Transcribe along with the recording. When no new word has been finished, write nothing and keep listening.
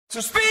So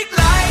speak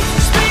life,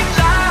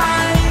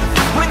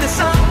 when the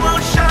sun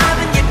won't shine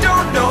and you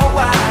don't know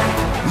why.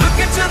 Look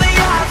into the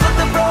eyes of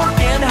the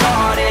broken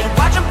hearted,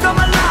 watch them come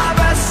alive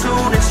as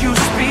soon as you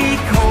speak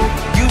hope,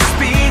 you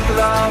speak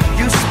love,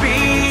 you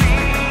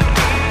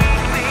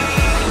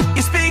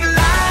speak life.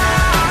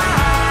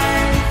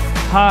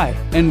 Hi,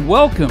 and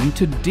welcome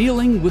to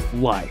Dealing with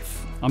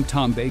Life. I'm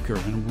Tom Baker,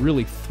 and I'm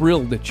really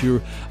thrilled that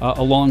you're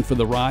along for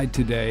the ride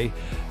today.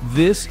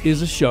 This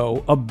is a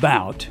show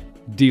about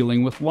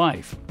dealing with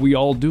life. We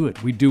all do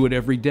it. We do it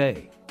every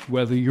day.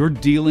 Whether you're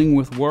dealing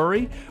with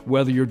worry,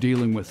 whether you're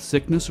dealing with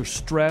sickness or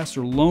stress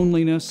or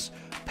loneliness,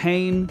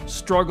 pain,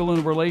 struggle in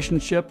a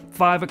relationship,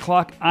 5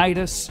 o'clock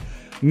itis,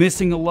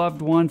 missing a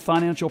loved one,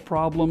 financial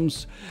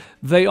problems,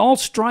 they all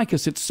strike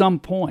us at some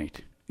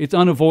point. It's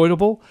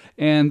unavoidable,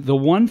 and the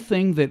one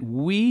thing that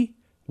we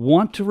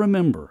want to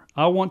remember,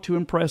 I want to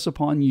impress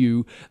upon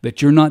you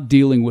that you're not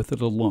dealing with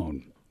it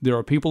alone. There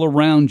are people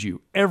around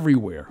you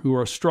everywhere who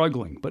are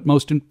struggling, but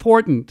most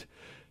important,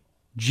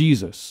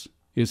 Jesus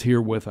is here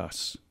with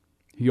us.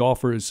 He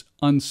offers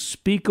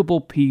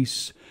unspeakable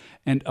peace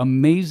and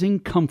amazing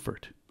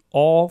comfort,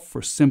 all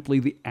for simply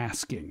the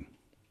asking.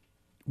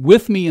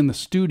 With me in the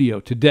studio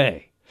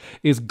today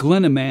is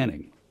Glenna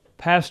Manning,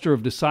 pastor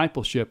of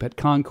Discipleship at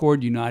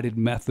Concord United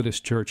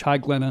Methodist Church. Hi,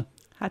 Glenna.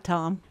 Hi,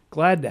 Tom.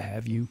 Glad to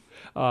have you.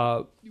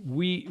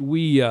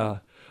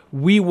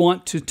 We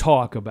want to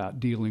talk about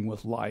dealing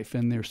with life,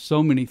 and there's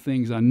so many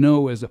things I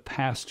know as a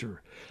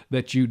pastor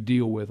that you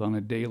deal with on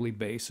a daily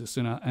basis,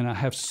 and I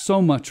have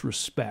so much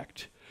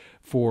respect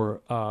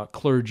for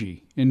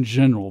clergy in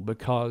general,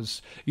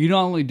 because you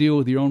not only deal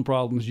with your own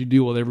problems, you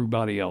deal with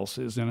everybody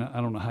else's, and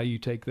I don't know how you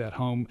take that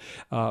home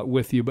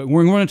with you, but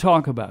we're going to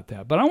talk about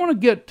that. But I want to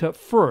get to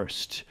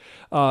first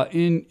dive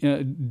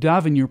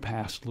in your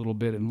past a little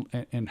bit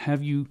and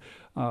have you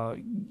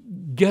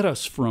get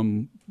us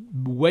from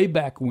way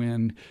back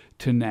when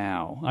to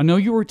now. I know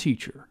you were a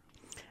teacher.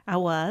 I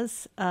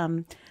was.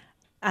 I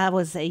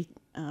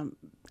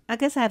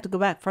guess I have to go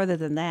back further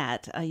than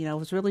that. I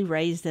was really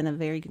raised in a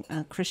very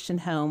Christian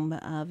home,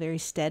 very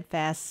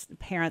steadfast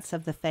parents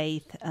of the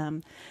faith.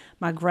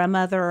 My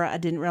grandmother, I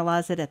didn't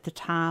realize it at the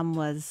time,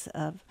 was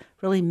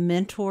really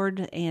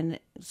mentored and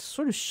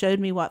sort of showed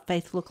me what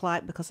faith looked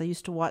like, because I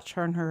used to watch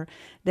her in her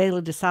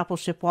daily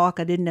discipleship walk.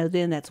 I didn't know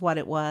then that's what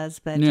it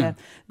was, but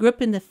grew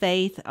up in the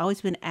faith,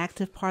 always been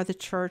active part of the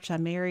church. I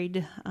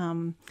married.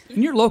 And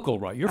you're local,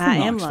 right? You're from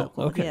Knoxville. I am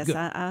local, okay, yes. Good.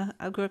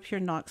 I grew up here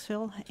in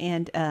Knoxville,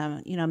 and,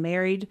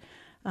 married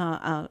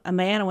a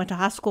man I went to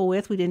high school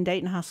with. We didn't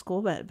date in high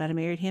school, but I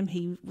married him.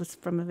 He was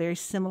from a very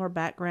similar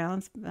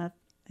background,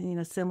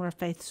 similar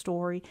faith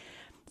story.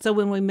 So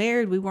when we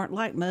married, we weren't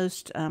like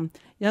most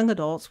young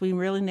adults. We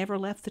really never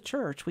left the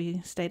church.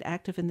 We stayed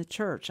active in the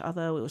church,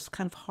 although it was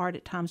kind of hard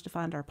at times to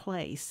find our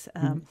place.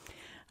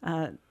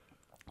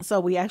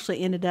 So we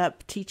actually ended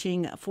up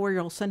teaching a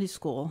 4-year-old Sunday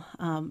school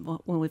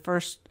when we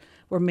first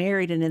were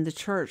married and in the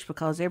church,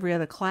 because every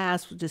other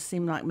class just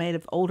seemed like made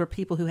of older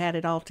people who had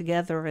it all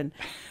together, and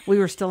we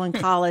were still in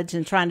college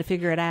and trying to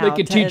figure it out. They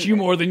could teach you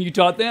more than you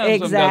taught them.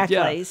 Exactly.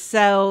 Yeah.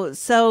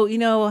 So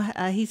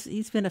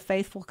he's been a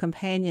faithful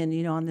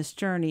companion, on this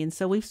journey, and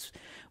so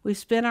we've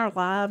spent our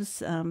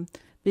lives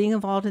being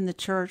involved in the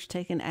church,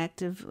 taking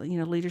active,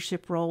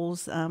 leadership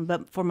roles.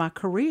 But for my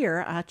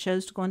career, I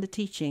chose to go into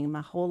teaching.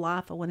 My whole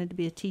life, I wanted to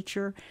be a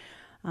teacher.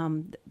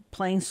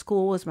 Playing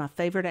school was my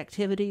favorite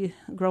activity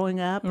growing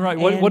up. Right.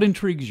 What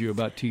intrigues you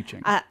about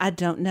teaching? I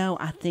don't know.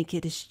 I think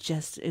it was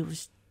just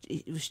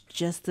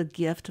the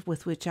gift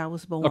with which I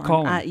was born. A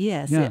calling.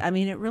 Yes. Yeah.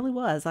 It really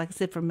was. Like I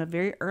said, from a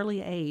very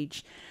early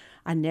age,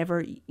 I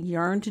never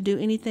yearned to do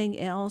anything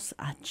else.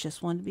 I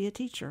just wanted to be a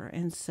teacher.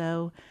 And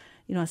so,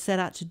 I set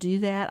out to do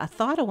that. I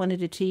thought I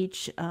wanted to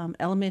teach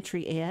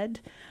elementary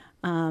ed,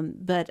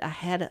 but I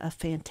had a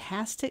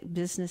fantastic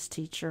business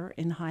teacher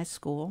in high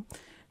school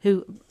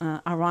who,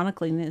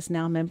 ironically, is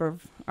now a member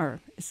of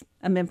our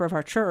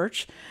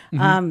church.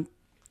 Mm-hmm.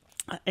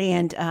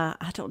 And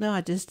I don't know,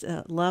 I just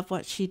love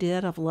what she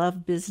did. I've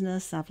loved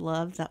business. I've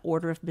loved the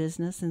order of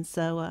business. And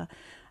so I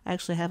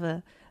actually have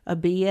a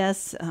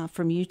BS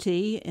from UT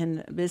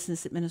in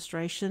business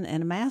administration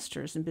and a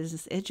master's in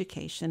business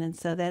education. And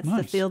so that's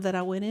the field that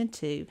I went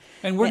into.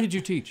 And where did you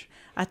teach?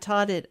 I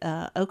taught at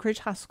Oak Ridge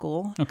High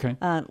School. Okay.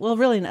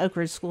 Really an Oak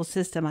Ridge school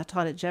system. I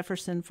taught at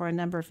Jefferson for a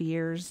number of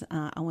years.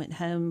 I went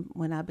home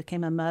when I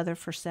became a mother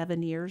for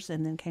 7 years,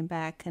 and then came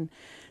back and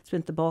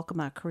spent the bulk of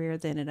my career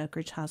then at Oak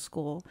Ridge High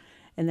School.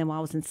 And then while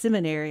I was in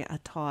seminary, I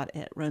taught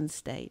at Roan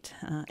State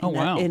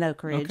in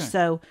Oak Ridge.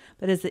 Okay.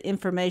 But as the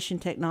information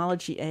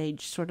technology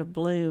age sort of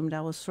bloomed,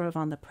 I was sort of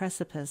on the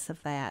precipice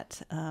of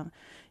that,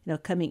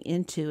 coming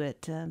into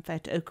it. In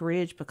fact, Oak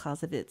Ridge,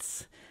 because of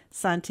its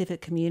scientific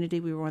community,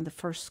 we were one of the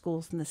first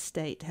schools in the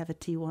state to have a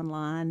T1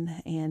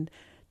 line, and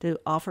to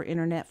offer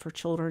internet for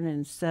children.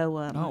 And so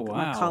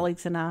my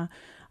colleagues and I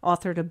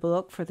authored a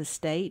book for the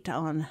state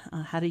on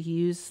how to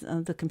use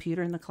the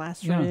computer in the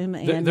classroom.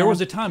 Yeah. And there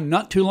was a time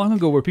not too long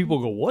ago where people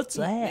go, "What's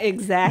that?"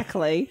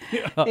 Exactly.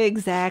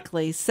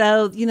 Exactly.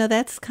 So,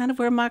 that's kind of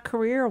where my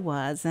career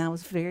was. And I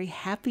was very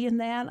happy in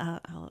that. I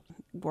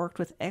worked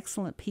with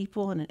excellent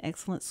people in an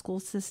excellent school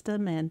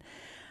system, and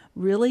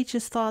really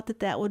just thought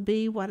that would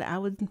be what I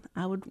would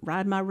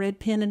ride my red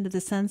pen into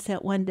the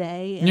sunset one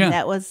day. And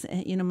that was,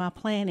 my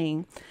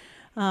planning.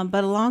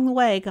 But along the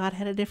way, God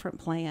had a different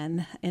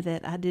plan, and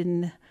that I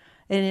didn't.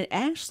 And it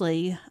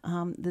actually,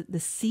 the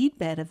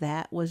seedbed of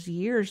that was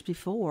years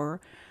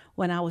before,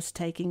 when I was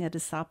taking a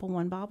Disciple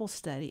One Bible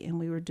study, and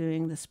we were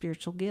doing the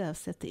spiritual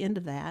gifts at the end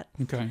of that.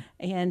 Okay.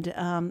 And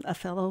a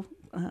fellow,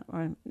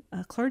 or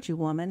a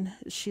clergywoman,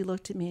 she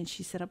looked at me and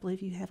she said, "I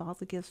believe you have all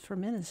the gifts for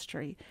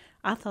ministry."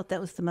 I thought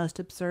that was the most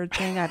absurd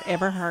thing I'd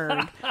ever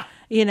heard.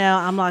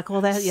 I'm like,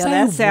 well, that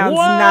sounds what?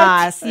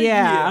 Nice.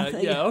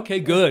 Yeah. Okay,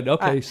 good.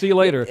 Okay, see you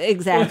later.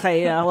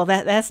 Exactly. Well,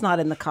 that's not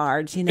in the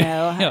cards,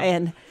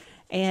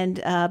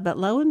 But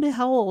lo and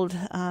behold,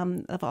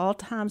 of all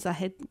times, I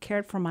had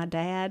cared for my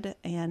dad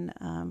and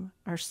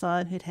our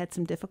son who'd had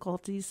some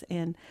difficulties,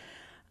 and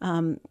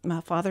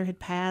my father had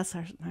passed.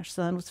 Our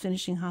son was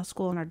finishing high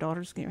school, and our daughter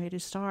was getting ready to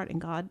start.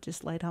 And God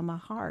just laid on my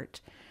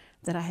heart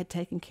that I had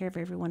taken care of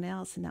everyone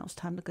else, and now it was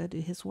time to go do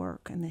His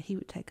work, and that He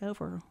would take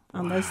over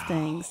on those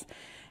things.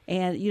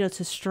 And it's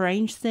a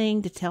strange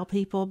thing to tell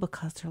people,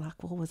 because they're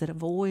like, "Well, was it a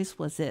voice?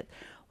 Was it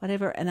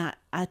whatever?" And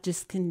I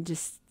just can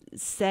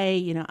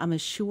say, I'm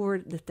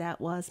assured that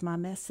was my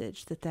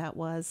message, that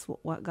was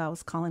what God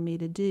was calling me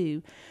to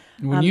do.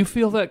 When you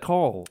feel that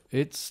call,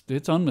 it's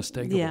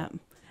unmistakable. Yeah.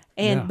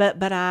 And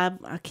but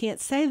I can't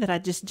say that I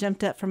just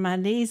jumped up from my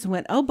knees and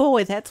went, "Oh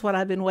boy, that's what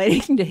I've been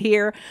waiting to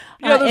hear."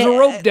 Yeah, there's a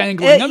rope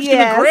dangling. I'm just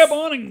going to grab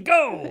on and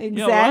go.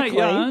 Exactly.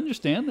 Yeah, I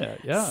understand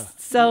that. Yeah.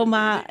 So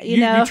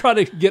you try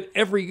to get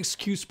every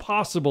excuse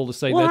possible to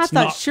say that's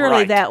not right. I thought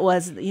surely that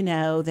was,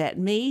 that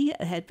me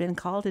had been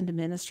called into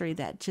ministry.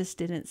 That just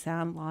didn't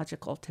sound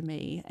logical to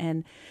me,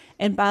 and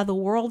by the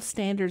world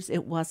standards,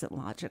 it wasn't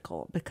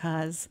logical,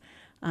 because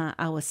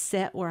I was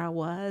set where I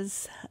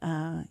was.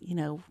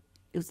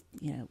 It was,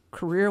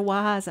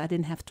 career-wise, I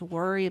didn't have to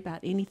worry about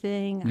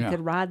anything. I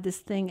could ride this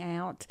thing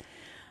out.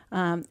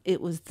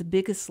 It was the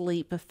biggest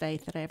leap of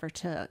faith that I ever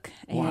took.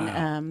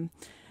 And,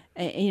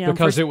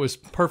 because it was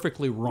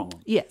perfectly wrong.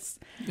 Yes.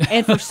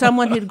 And for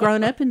someone who'd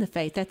grown up in the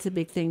faith, that's a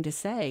big thing to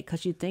say,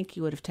 because you'd think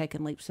you would have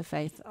taken leaps of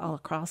faith all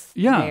across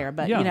there.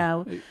 But,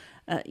 but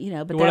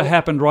it would have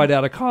happened right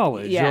out of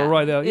college. Or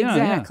right out.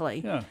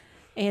 Exactly. Yeah.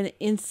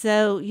 And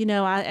so,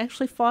 I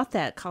actually fought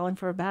that calling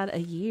for about a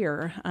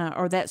year,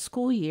 or that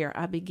school year.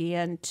 I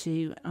began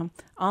to,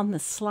 on the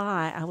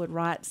sly, I would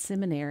write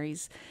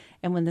seminaries.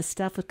 And when the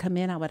stuff would come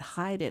in, I would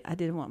hide it. I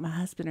didn't want my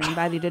husband or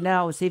anybody to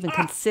know I was even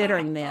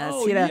considering this,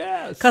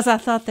 because I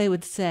thought they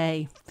would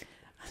say,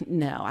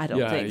 "No, I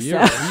don't think so."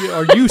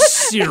 Are you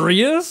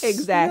serious?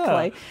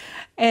 Exactly. Yeah.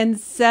 And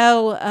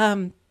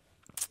so,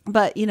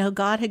 but,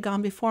 God had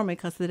gone before me,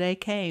 because the day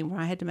came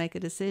where I had to make a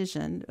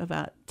decision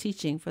about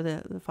teaching for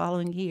the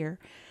following year.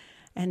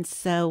 And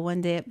so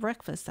one day at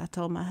breakfast, I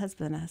told my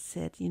husband, I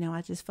said,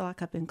 I just feel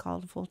like I've been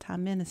called to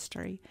full-time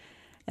ministry.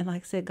 And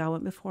like I said, God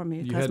went before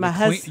me, because my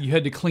husband... You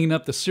had to clean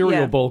up the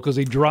cereal bowl because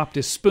he dropped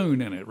his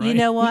spoon in it, right? You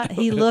know what?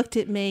 He looked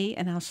at me,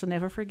 and I shall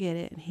never forget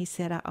it. And he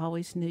said, "I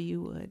always knew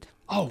you would."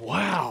 Oh,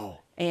 wow.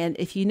 And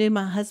if you knew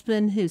my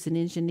husband, who's an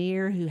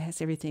engineer, who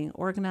has everything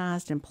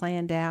organized and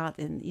planned out,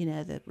 and,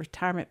 the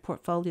retirement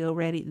portfolio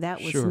ready,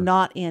 that was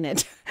not in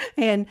it.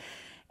 and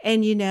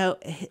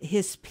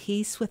his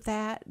peace with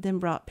that then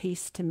brought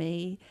peace to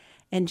me.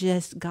 And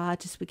God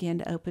just began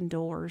to open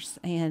doors,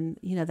 and,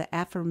 the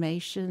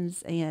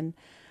affirmations and,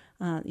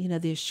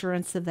 the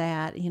assurance of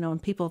that,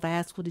 and people have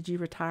asked, "Well, did you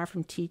retire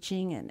from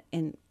teaching?"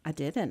 And I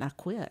didn't. I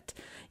quit.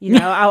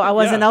 I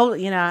wasn't old,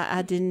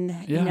 I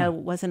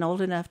didn't, wasn't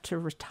old enough to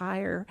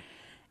retire.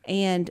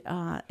 And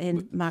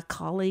my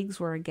colleagues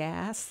were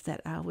aghast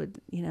that I would,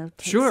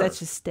 take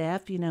such a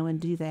step, and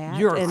do that.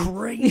 You're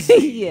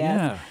crazy.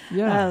 Yeah.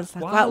 I was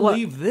like, why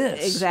leave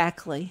this?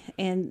 Exactly.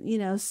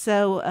 And,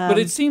 so. But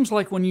it seems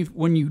like when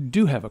you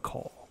do have a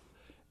call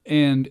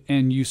and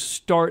you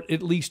start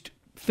at least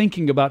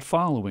thinking about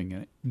following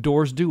it,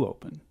 doors do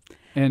open,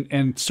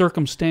 and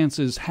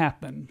circumstances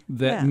happen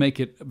that make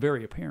it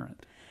very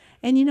apparent.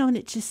 And, and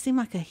it just seemed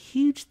like a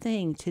huge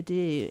thing to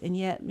do. And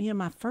yet,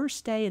 my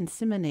first day in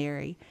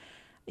seminary,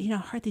 I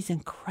heard these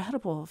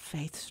incredible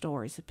faith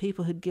stories of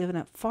people who'd given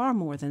up far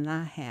more than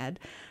I had.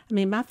 I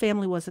mean, my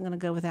family wasn't going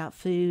to go without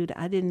food.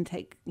 I didn't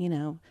take,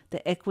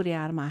 the equity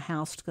out of my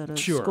house to go to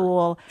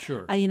school.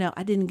 Sure.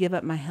 I didn't give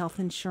up my health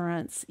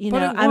insurance.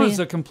 But it was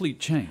a complete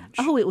change.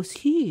 Oh, it was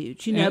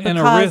huge. And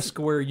a risk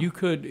where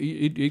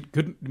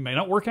it may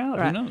not work out.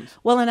 Right. Who knows?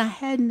 Well, and I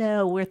had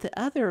with the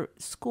other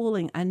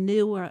schooling, I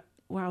knew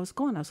where I was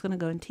going. I was going to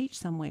go and teach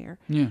somewhere.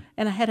 Yeah.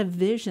 And I had a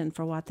vision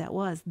for what that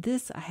was.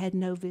 This, I had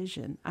no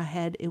vision.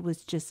 It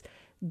was just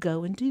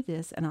go and do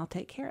this, and I'll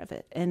take care of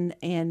it.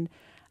 And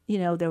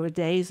there were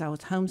days I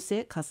was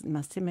homesick because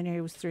my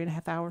seminary was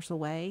 3.5 hours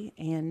away.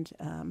 And,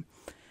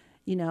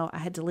 I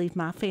had to leave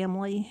my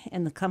family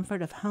and the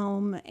comfort of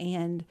home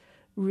and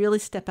really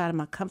step out of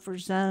my comfort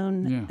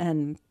zone. Yeah.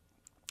 And,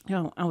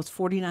 I was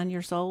 49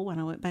 years old when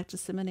I went back to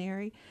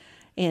seminary.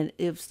 And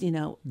it was,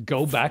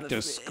 Go back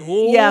to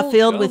school. yeah,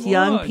 filled Come with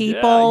young on.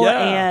 people.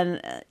 Yeah.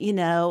 And,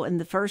 and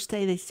the first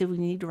day they said, we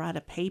need to write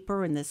a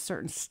paper in this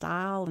certain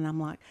style. And I'm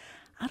like,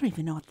 I don't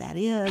even know what that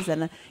is.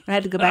 And I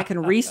had to go back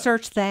and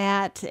research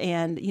that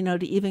and,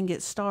 to even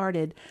get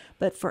started.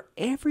 But for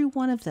every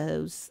one of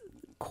those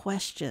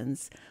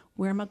questions,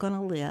 where am I going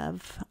to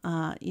live?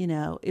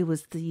 It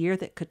was the year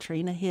that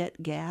Katrina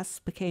hit. Gas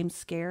became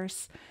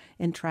scarce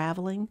in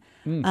traveling.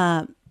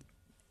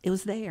 It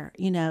was there.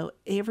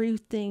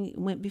 Everything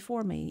went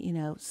before me.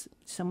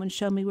 Someone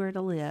showed me where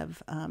to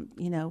live.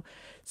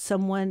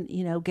 Someone,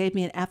 gave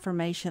me an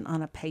affirmation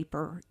on a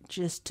paper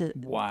just to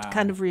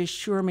kind of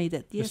reassure me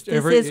that yes,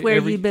 this is where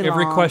you belong.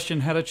 Every question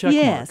had a check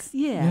mark.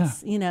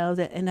 Yes.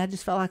 Yeah. And I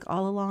just felt like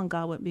all along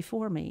God went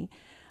before me.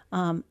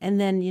 And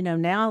then,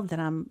 now that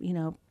I'm,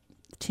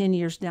 10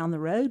 years down the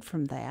road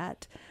from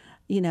that,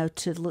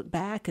 to look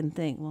back and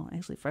think, well,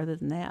 actually further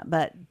than that,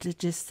 but to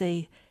just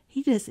see,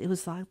 it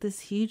was like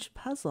this huge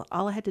puzzle.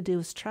 All I had to do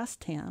was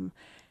trust him,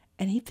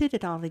 and he fit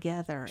it all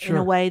together in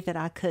a way that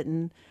I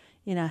couldn't,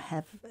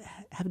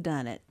 have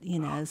done it,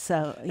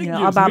 so,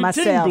 all by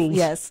myself. Tingles.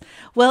 Yes.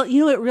 Well,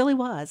 it really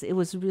was. It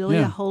was really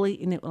a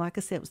holy, and like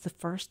I said, it was the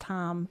first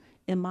time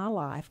in my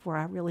life where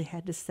I really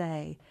had to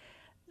say,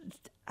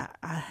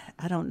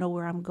 I don't know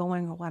where I'm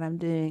going or what I'm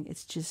doing.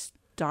 It's just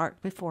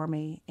dark before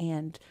me,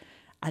 and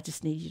I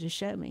just need you to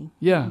show me.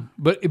 Yeah,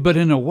 but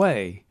in a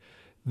way,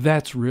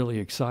 that's really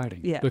exciting.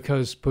 Yeah.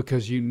 Because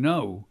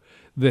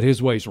that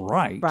his way's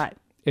right. Right.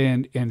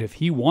 And if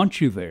he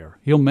wants you there,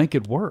 he'll make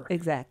it work.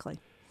 Exactly.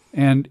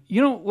 And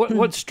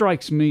what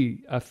strikes me,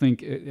 I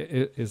think,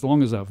 as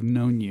long as I've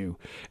known you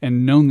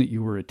and known that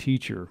you were a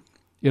teacher,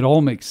 it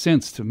all makes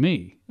sense to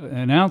me,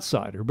 an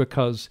outsider,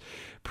 because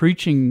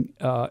preaching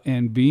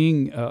and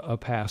being a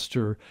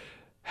pastor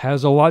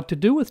has a lot to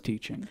do with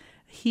teaching.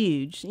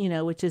 Huge,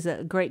 which is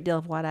a great deal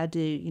of what I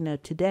do,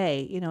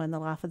 today, in the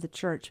life of the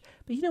church.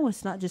 But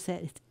it's not just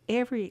that. It's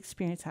every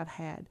experience I've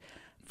had,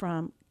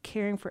 from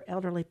caring for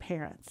elderly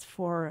parents,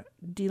 for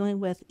dealing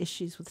with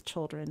issues with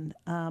children,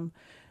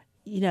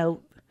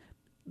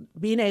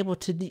 being able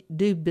to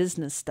do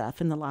business stuff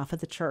in the life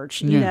of the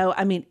church.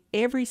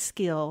 Every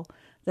skill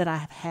that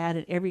I've had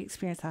and every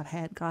experience I've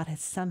had, God has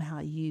somehow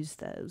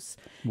used those.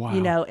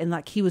 Wow. And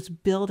like he was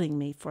building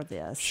me for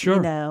this.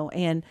 Sure.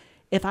 And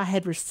if I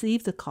had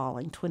received the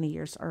calling 20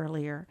 years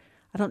earlier,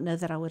 I don't know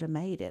that I would have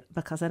made it,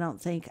 because I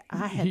don't think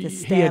I had the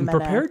stamina. He hadn't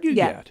prepared you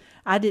yet.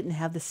 I didn't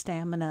have the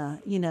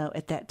stamina,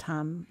 at that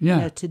time,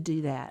 to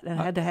do that. And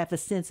I had to have a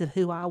sense of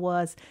who I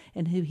was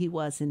and who he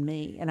was in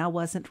me, and I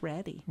wasn't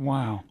ready.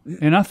 Wow.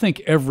 And I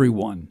think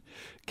everyone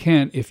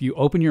can, if you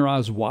open your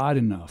eyes wide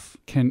enough,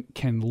 can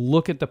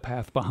look at the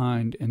path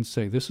behind and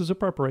say, this is a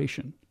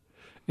preparation.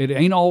 It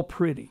ain't all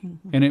pretty,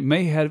 and it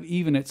may have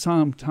even at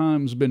some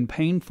times been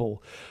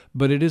painful,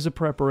 but it is a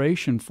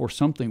preparation for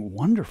something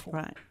wonderful,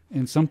 right?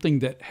 And something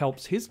that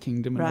helps his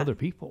kingdom and other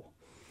people.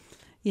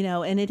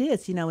 And it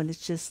is, and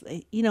it's just,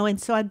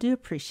 and so I do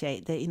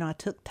appreciate that, I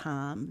took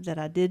time, that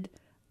I did,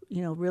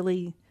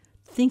 really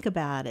think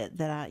about it,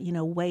 that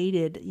I,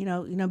 waited,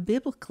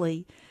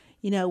 biblically,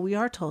 we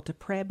are told to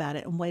pray about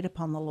it and wait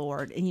upon the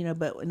Lord, and,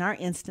 but in our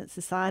instant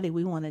society,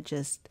 we want to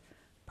just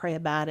pray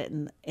about it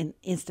and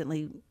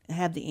instantly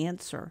have the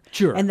answer.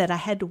 Sure. And that I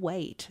had to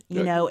wait,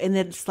 and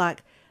then it's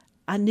like,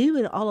 I knew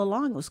it all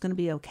along it was going to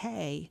be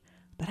okay,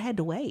 but I had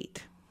to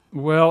wait.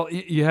 Well,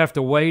 you have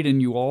to wait,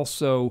 and you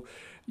also,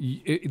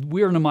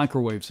 we're in a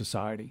microwave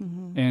society,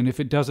 and if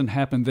it doesn't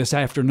happen this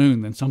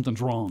afternoon, then something's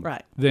wrong.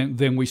 Right.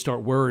 Then we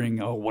start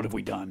worrying, oh, what have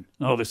we done?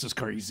 Oh, this is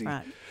crazy.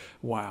 Right.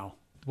 Wow.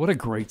 What a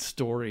great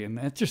story, and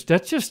that just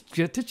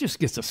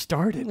gets us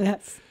started.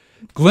 Yes.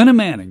 Glenna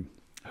Manning,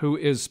 who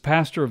is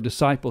pastor of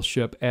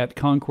discipleship at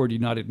Concord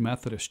United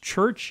Methodist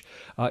Church,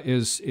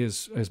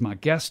 is my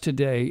guest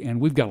today,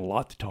 and we've got a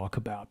lot to talk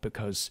about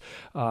because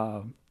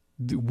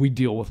we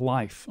deal with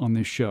life on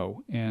this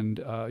show,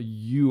 and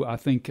you, I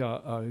think,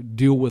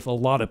 deal with a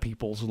lot of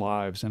people's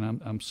lives, and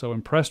I'm so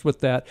impressed with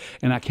that,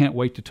 and I can't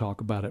wait to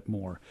talk about it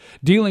more.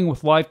 Dealing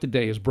with Life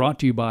today is brought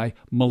to you by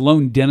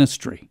Malone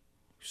Dentistry.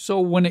 So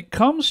when it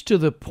comes to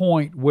the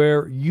point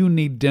where you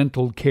need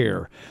dental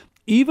care,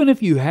 even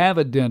if you have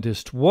a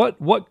dentist,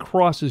 what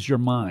crosses your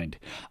mind?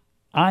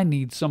 I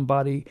need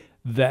somebody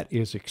that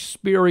is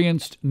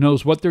experienced,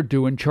 knows what they're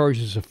doing,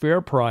 charges a fair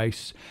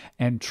price,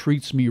 and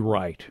treats me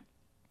right.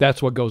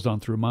 That's what goes on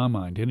through my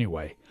mind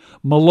anyway.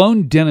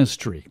 Malone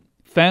Dentistry,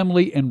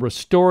 family and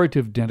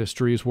restorative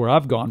dentistry, is where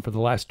I've gone for the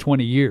last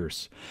 20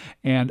 years.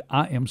 And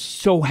I am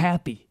so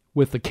happy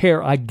with the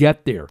care I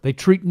get there. They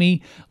treat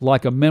me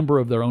like a member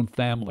of their own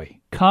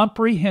family.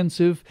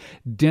 Comprehensive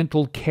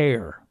dental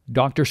care.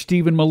 Dr.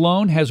 Stephen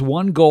Malone has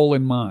one goal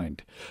in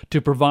mind: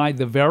 to provide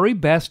the very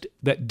best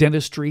that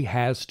dentistry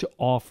has to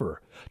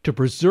offer, to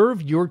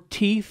preserve your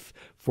teeth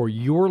for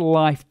your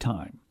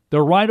lifetime.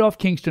 They're right off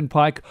Kingston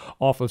Pike,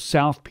 off of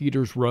South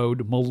Peters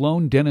Road,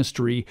 Malone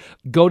Dentistry.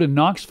 Go to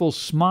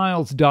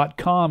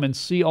KnoxvilleSmiles.com and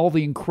see all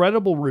the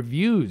incredible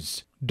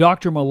reviews.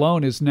 Dr.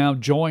 Malone is now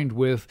joined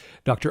with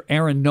Dr.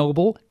 Aaron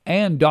Noble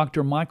and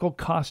Dr. Michael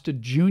Costa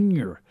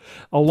Jr.,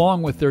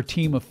 along with their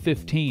team of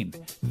 15.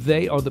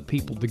 They are the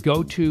people to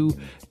go to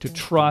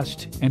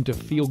trust, and to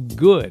feel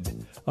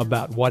good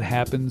about what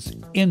happens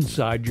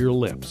inside your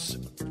lips.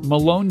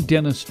 Malone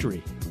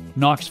Dentistry,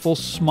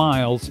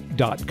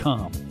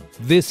 KnoxvilleSmiles.com.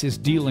 This is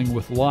Dealing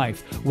with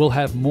Life. We'll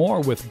have more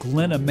with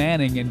Glenna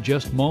Manning in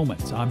just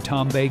moments. I'm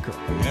Tom Baker.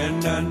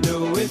 And I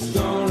know it's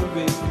gonna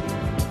be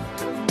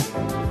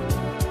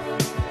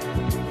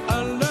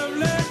a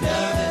lovely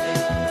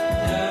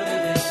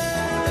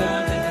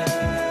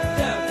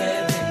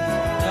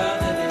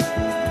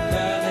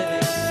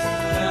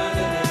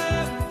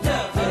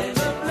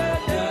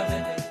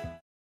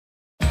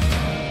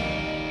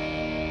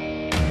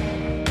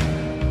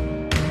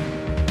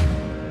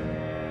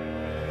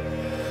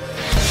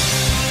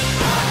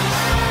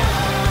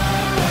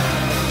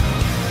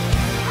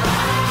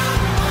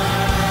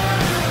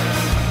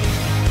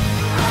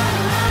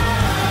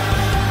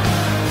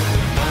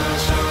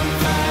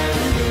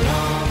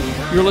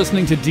You're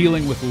listening to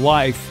Dealing with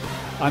Life.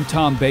 I'm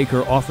Tom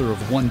Baker, author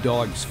of One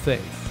Dog's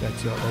Faith.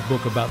 That's a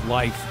book about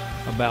life,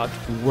 about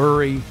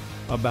worry,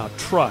 about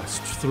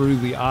trust through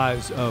the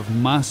eyes of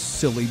my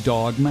silly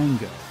dog,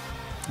 Mango.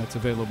 That's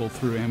available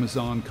through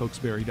Amazon,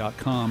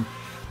 Cokesbury.com,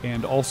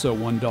 and also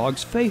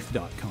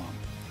OneDogsFaith.com.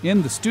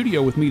 In the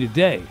studio with me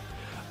today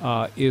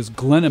is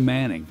Glenna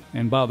Manning.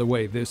 And by the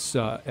way, this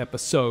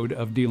episode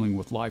of Dealing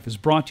with Life is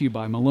brought to you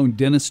by Malone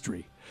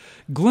Dentistry.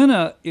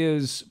 Glenna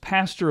is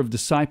pastor of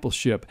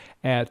discipleship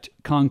at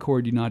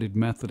Concord United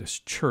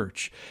Methodist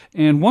Church.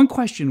 And one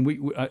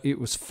question, it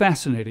was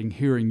fascinating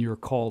hearing your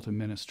call to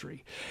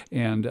ministry,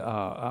 and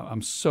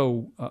I'm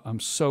so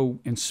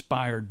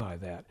inspired by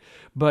that.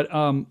 But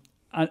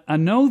I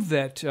know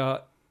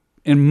that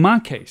in my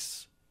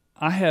case,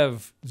 I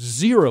have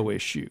zero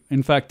issue.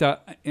 In fact,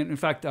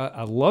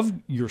 I love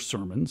your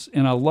sermons,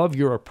 and I love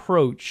your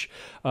approach,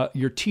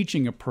 your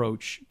teaching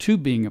approach to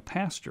being a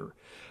pastor.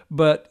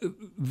 But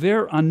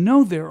I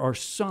know there are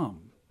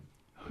some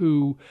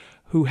who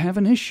have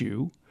an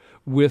issue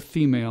with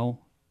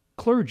female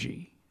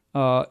clergy.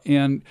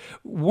 And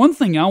one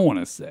thing I want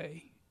to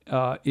say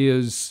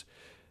is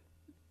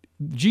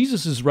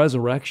Jesus'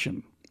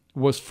 resurrection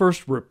was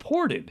first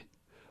reported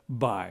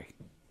by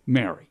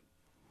Mary.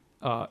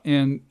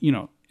 And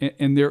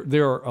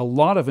there are a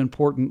lot of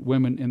important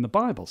women in the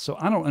Bible. So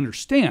I don't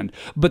understand,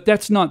 but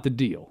that's not the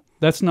deal.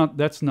 That's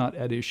not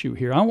at issue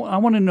here. I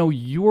want to know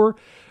your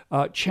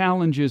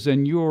challenges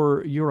and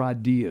your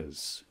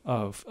ideas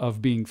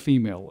of being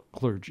female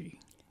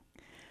clergy.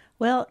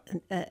 Well,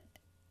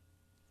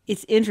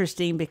 it's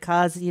interesting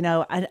because,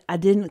 I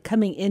didn't,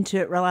 coming into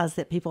it, realize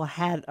that people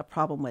had a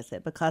problem with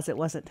it because it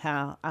wasn't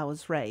how I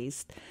was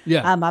raised.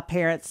 Yeah. My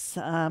parents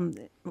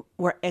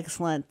were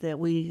excellent, that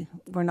we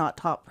were not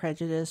taught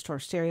prejudice or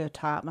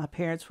stereotype. My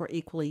parents were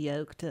equally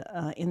yoked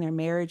in their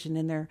marriage and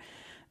in their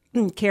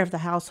care of the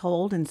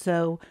household, and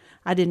so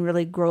I didn't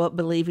really grow up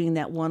believing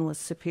that one was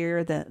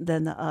superior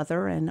than the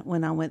other. And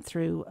when I went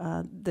through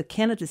the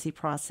candidacy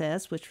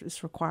process, which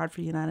is required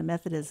for United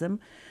Methodism,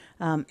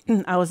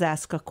 I was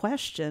asked a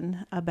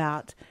question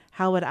about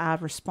how would I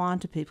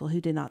respond to people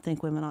who did not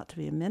think women ought to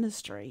be in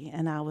ministry,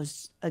 and I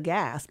was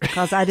aghast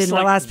because I didn't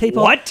realize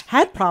people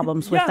had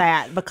problems with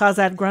that, because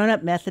I'd grown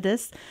up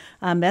Methodist.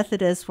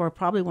 Methodists were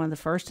probably one of the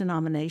first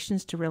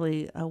denominations to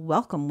really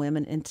welcome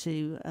women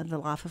into the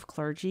life of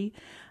clergy.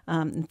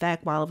 In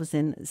fact, while I was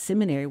in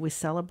seminary, we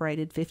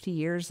celebrated 50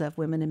 years of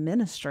women in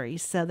ministry.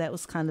 So that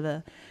was kind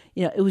of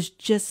it was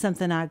just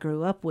something I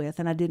grew up with,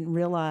 and I didn't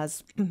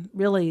realize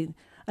really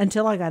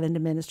until I got into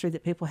ministry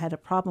that people had a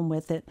problem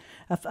with it.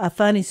 A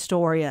funny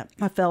story, a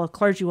fellow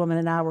clergywoman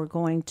and I were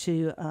going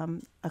to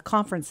a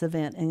conference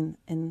event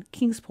in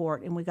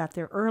Kingsport, and we got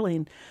there early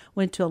and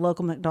went to a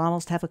local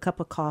McDonald's to have a cup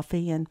of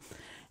coffee, and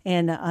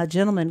a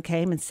gentleman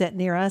came and sat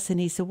near us, and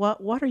he said,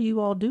 what are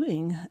you all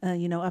doing,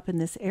 up in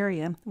this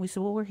area? And we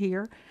said, well, we're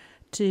here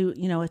to,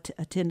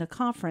 attend a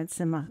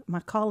conference. And my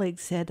colleague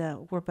said,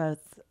 we're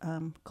both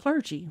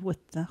clergy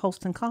with the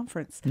Holston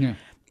Conference. Yeah.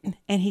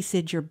 And he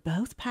said, you're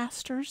both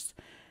pastors?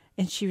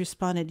 And she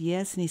responded,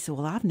 yes. And he said,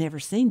 well, I've never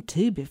seen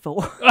two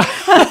before.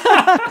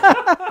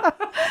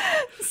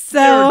 So,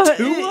 there are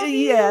two of you?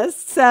 Yes.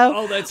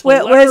 So, that's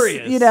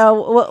hilarious.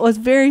 Was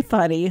very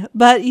funny.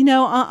 But,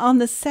 on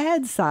the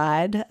sad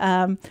side,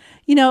 I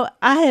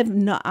have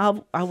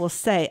not, I will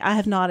say, I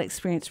have not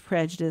experienced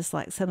prejudice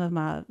like some of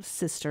my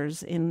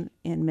sisters in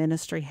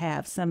ministry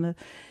have. Some have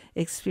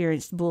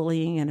experienced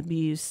bullying and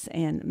abuse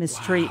and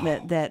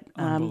mistreatment. That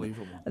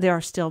Unbelievable. There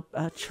are still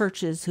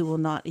churches who will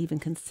not even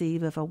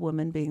conceive of a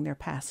woman being their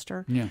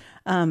pastor. Yeah.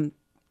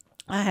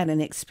 I had an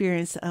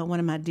experience, one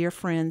of my dear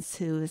friends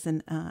who is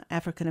an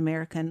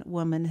African-American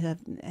woman who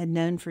had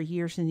known for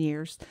years and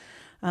years,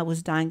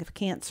 was dying of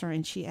cancer,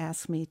 and she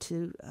asked me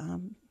to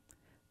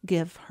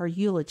give her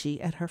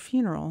eulogy at her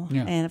funeral.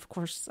 Yeah. And of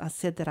course, I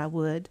said that I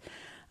would.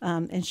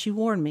 And she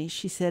warned me.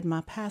 She said,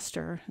 my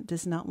pastor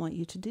does not want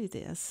you to do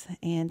this.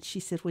 And she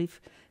said,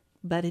 we've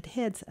butted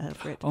heads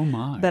over it. Oh,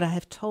 my. But I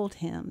have told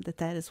him that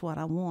that is what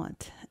I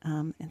want.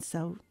 And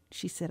so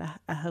she said,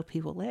 I hope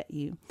he will let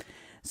you.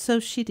 So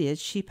she did.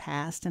 She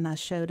passed, and I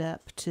showed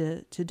up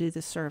to do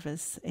the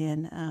service.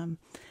 And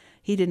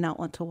he did not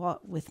want to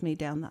walk with me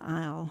down the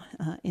aisle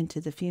into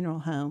the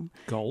funeral home.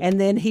 Gulp. And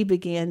then he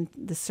began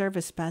the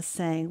service by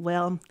saying,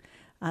 well,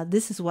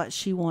 this is what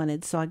she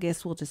wanted, so I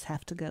guess we'll just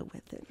have to go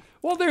with it.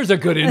 Well, there's a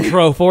good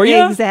intro for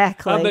you.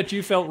 Exactly. I bet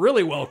you felt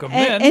really welcome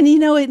then. And you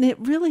know, and it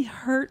really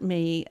hurt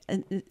me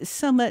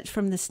so much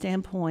from the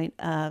standpoint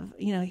of,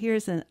 you know,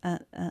 here's a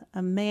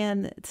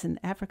man that's an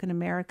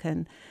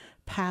African-American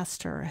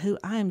pastor who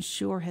I am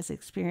sure has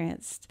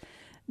experienced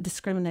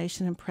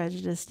discrimination and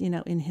prejudice, you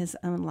know, in his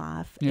own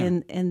life.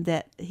 Yeah. And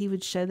that he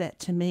would show that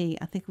to me,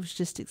 I think it was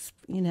just,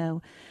 you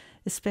know,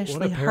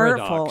 especially What a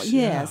hurtful. paradox.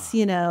 Yes, Yeah.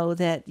 you know,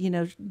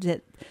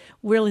 that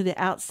really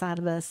the outside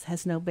of us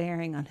has no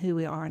bearing on who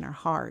we are in our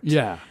heart.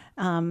 Yeah.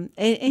 And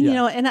Yeah. you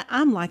know, and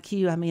I'm like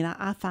you. I mean,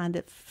 I find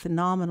it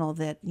phenomenal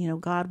that, you know,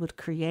 God would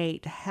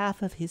create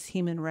half of his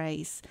human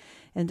race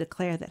and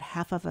declare that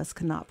half of us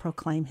cannot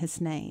proclaim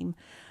his name.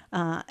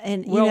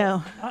 And, Well, you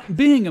know,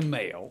 being a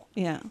male,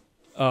 yeah.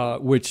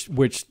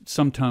 which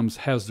sometimes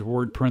has the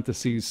word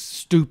parentheses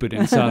stupid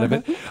inside of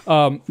it,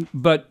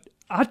 but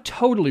I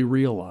totally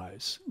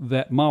realize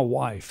that my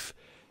wife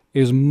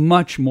is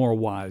much more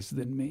wise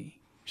than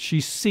me.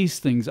 She sees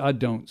things I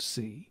don't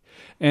see,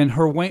 and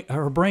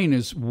her brain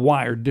is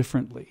wired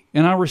differently,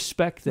 and I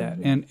respect that,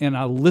 and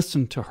I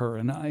listen to her,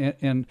 and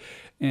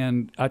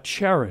I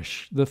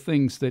cherish the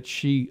things that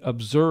she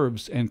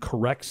observes and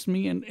corrects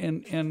me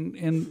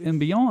and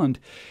beyond.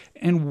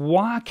 And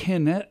why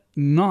can that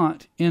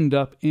not end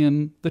up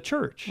in the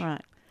church?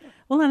 Right.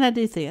 Well, and I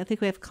think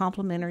we have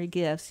complementary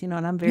gifts, you know,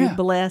 and I'm very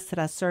blessed that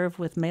I serve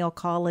with male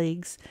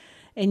colleagues,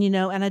 and, you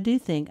know, and I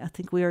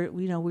think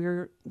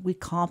we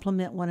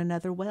complement one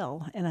another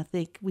well, and I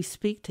think we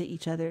speak to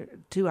each other,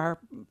 to our,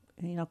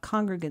 you know,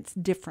 congregants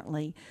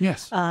differently.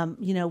 Yes.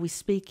 You know, we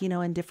speak, you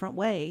know, in different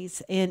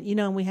ways, and, you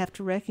know, and we have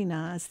to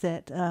recognize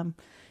that,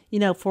 you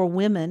know, for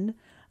women,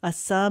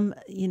 some,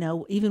 you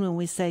know, even when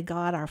we say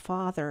God our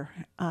Father,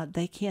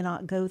 they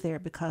cannot go there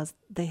because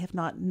they have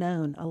not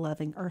known a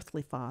loving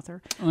earthly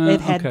father. They've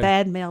had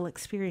bad male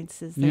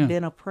experiences. They've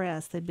been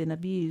oppressed. They've been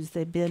abused.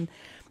 They've been,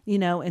 you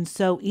know, and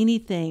so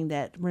anything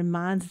that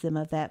reminds them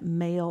of that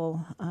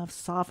male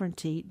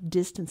sovereignty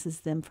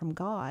distances them from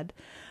God.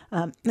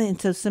 And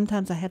so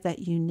sometimes I have that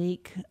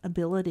unique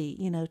ability,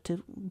 you know,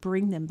 to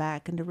bring them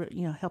back and to,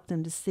 you know, help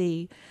them to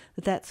see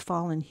that that's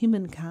fallen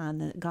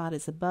humankind, that God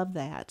is above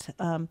that.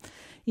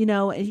 You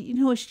know,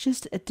 it's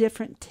just a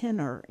different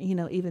tenor, you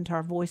know, even to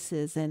our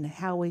voices and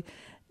how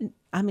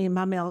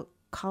my male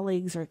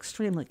colleagues are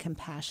extremely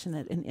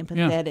compassionate and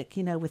empathetic,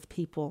 you know, with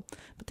people,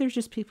 but there's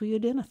just people you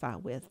identify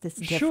with that's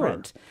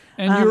different. Sure.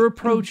 And your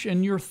approach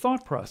and your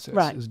thought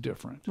process is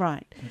different.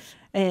 Right.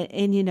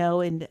 And you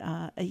know,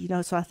 you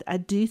know, so I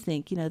do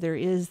think, you know, there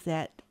is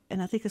that,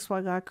 and I think that's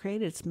why God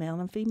created it's male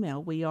and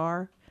female. We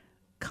are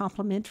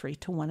complementary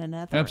to one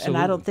another. Absolutely.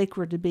 And I don't think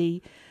we're to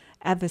be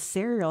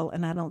adversarial,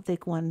 and I don't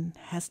think one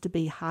has to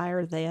be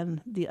higher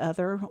than the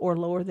other or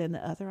lower than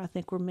the other. I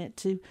think we're meant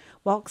to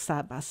walk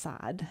side by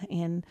side.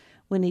 And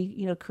when he,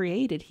 you know,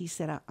 created, he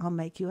said, I'll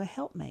make you a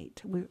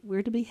helpmate.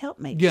 We're to be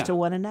helpmates to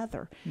one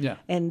another. Yeah.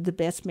 And the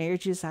best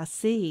marriages I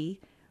see,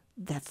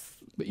 that's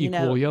the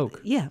equal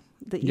yoke. Yeah.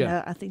 You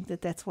know, I think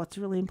that's what's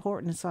really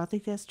important. And so I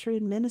think that's true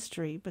in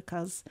ministry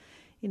because,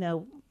 you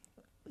know,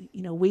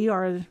 we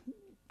are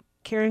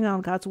carrying on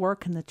God's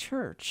work in the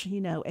church,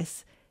 you know,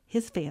 as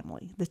his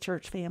family, the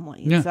church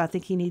family. And so I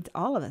think he needs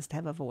all of us to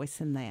have a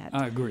voice in that.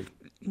 I agree.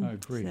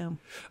 So.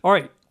 All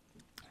right.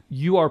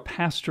 You are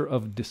pastor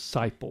of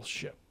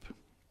discipleship.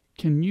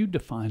 Can you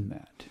define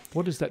that?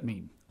 What does that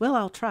mean? Well,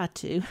 I'll try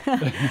to.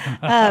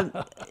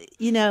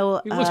 You know,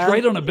 it was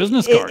great on a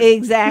business card.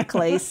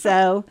 Exactly.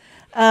 So,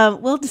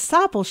 well,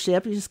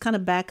 discipleship, you just kind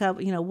of back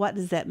up, you know, what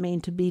does that mean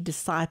to be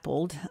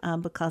discipled?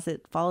 Because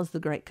it follows the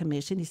Great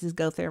Commission. He says,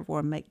 go therefore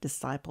and make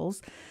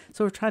disciples.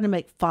 So we're trying to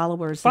make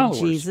followers of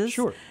Jesus.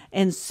 Sure.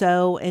 And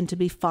so, and to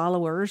be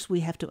followers, we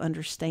have to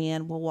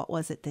understand, well, what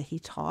was it that he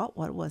taught?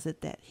 What was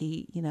it that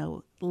he, you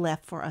know,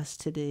 left for us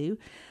to do?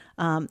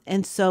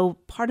 And so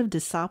part of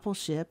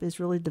discipleship is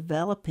really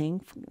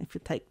developing, if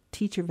you take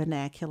teacher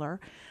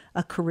vernacular,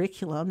 a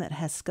curriculum that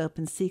has scope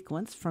and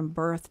sequence from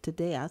birth to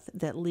death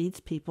that leads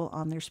people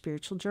on their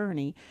spiritual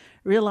journey,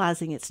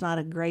 realizing it's not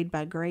a grade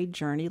by grade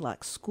journey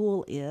like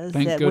school is.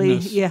 Thank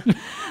goodness.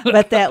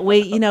 But that we,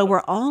 you know,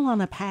 we're all on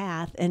a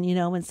path, and, you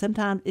know, and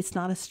sometimes it's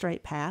not a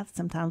straight path.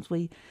 Sometimes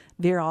we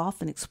veer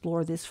off and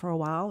explore this for a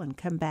while and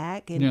come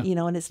back, and, you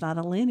know, and it's not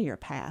a linear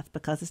path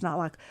because it's not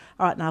like,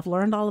 all right, now I've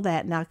learned all of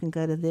that, now I can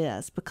go to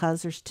this,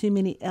 because there's too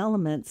many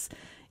elements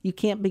you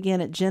can't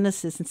begin at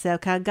Genesis and say,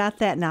 okay, I got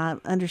that now,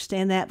 I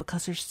understand that,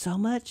 because there's so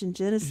much in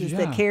Genesis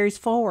that carries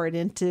forward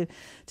into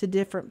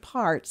different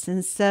parts.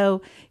 And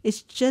so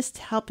it's just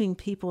helping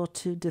people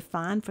to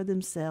define for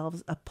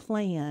themselves a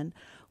plan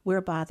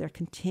whereby they're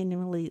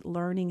continually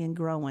learning and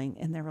growing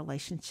in their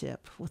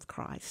relationship with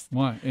Christ.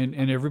 Right,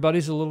 and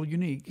everybody's a little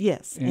unique.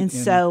 Yes, and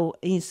so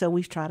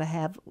we try to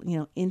have,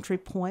 entry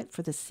point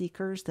for the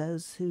seekers,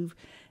 those who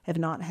have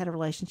not had a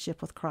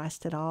relationship with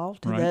Christ at all,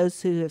 to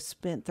those who have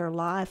spent their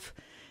life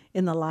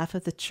in the life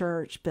of the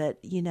church, but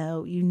you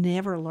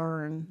never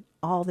learn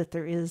all that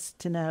there is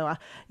to know.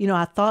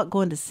 I thought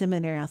going to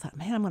seminary, I thought,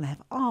 man, I'm going to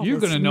have all You're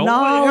this going to know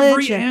knowledge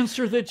every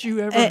answer that you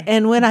ever...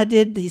 And when I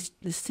did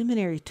the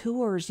seminary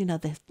tours,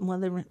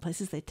 one of the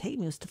places they take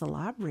me was to the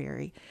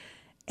library.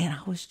 And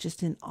I was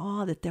just in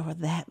awe that there were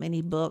that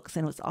many books,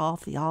 and it was all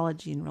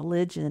theology and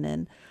religion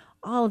and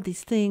all of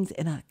these things.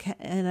 And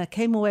I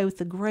came away with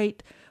a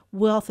great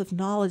wealth of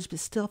knowledge, but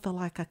still felt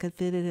like I could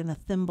fit it in a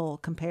thimble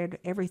compared to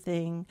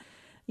everything,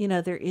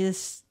 there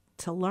is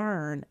to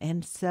learn.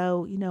 And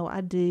so,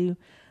 I do,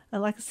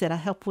 like I said, I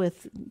help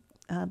with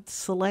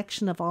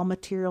selection of all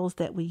materials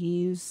that we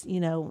use,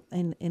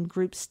 in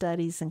group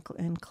studies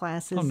and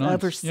classes. Oh, nice.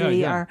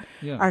 Oversee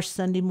our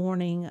Sunday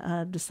morning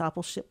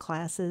discipleship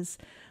classes.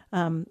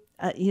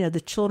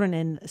 The children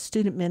in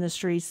student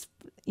ministries,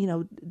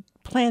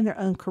 plan their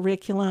own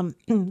curriculum,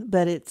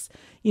 but it's,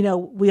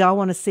 we all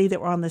want to see that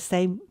we're on the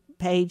same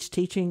page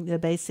teaching the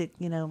basic,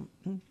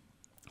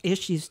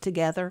 issues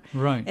together.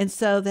 Right. And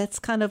so that's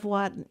kind of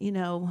what,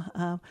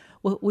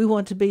 we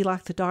want to be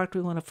like the doctor.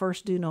 We want to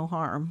first do no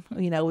harm.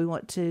 We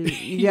want to,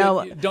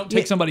 don't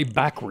take somebody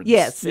backwards.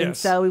 Yes. And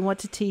so we want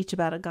to teach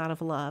about a God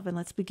of love, and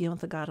let's begin with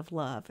the God of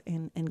love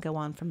and go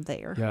on from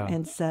there. Yeah.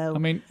 And so, I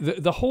mean,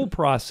 the whole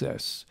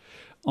process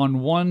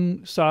on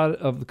one side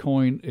of the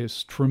coin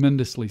is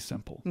tremendously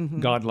simple.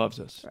 Mm-hmm. God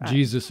loves us. Right.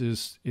 Jesus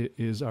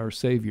is our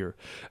Savior.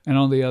 And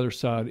on the other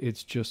side,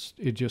 it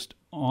just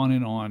on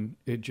and on.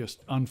 It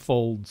just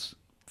unfolds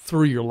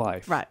through your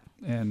life. Right.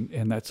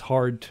 And that's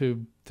hard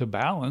to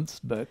balance,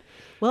 but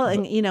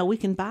and we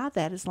can buy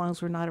that as long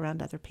as we're not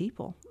around other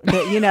people.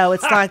 But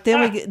it's like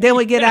then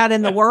we get out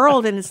in the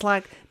world, and it's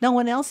like no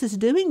one else is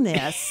doing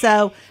this.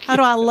 So how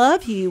do I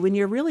love you when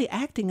you're really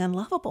acting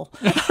unlovable?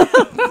 So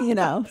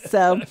God,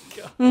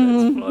 that's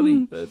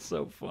funny. That's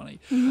so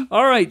funny.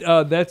 All right,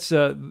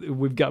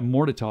 we've got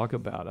more to talk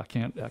about.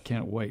 I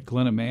can't wait.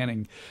 Glenna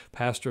Manning,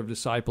 pastor of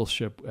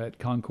discipleship at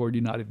Concord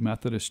United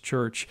Methodist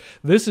Church.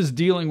 This is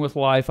Dealing with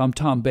Life. I'm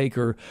Tom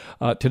Baker.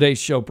 Today's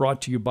show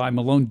brought to you by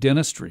Malone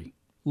Dentistry.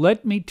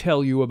 Let me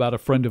tell you about a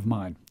friend of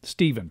mine,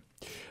 Stephen.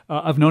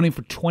 I've known him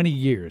for 20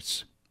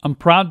 years. I'm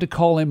proud to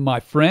call him my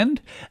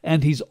friend,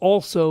 and he's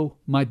also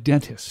my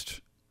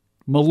dentist.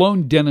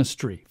 Malone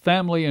Dentistry,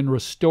 family and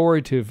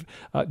restorative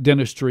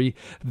dentistry,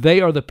 they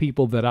are the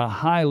people that I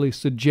highly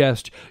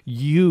suggest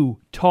you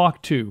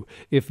talk to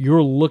if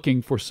you're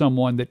looking for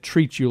someone that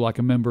treats you like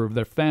a member of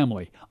their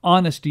family.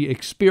 Honesty,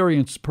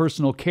 experience,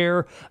 personal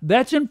care,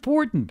 that's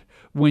important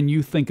when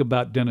you think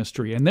about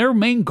dentistry. And their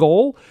main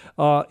goal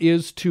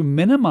is to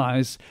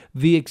minimize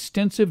the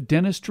extensive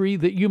dentistry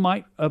that you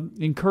might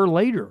incur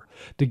later,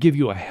 to give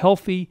you a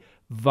healthy,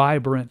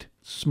 vibrant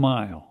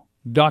smile.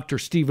 Dr.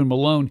 Stephen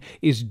Malone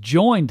is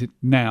joined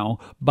now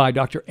by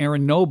Dr.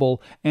 Aaron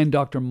Noble and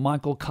Dr.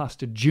 Michael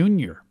Costa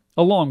Jr.,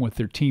 along with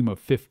their team of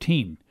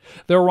 15.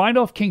 They're right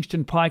off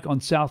Kingston Pike on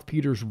South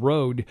Peters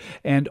Road,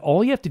 and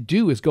all you have to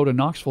do is go to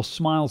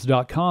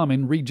KnoxvilleSmiles.com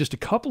and read just a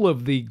couple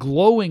of the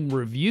glowing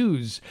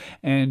reviews,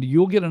 and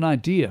you'll get an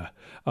idea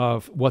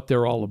of what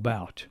they're all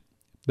about.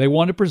 They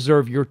want to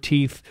preserve your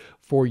teeth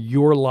for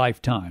your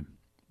lifetime.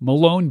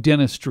 Malone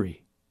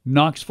Dentistry,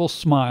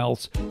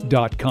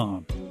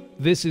 KnoxvilleSmiles.com.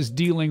 This is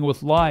Dealing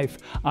with Life.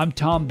 I'm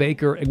Tom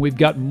Baker, and we've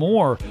got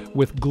more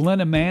with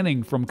Glenna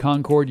Manning from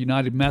Concord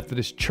United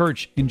Methodist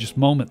Church in just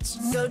moments.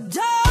 So don't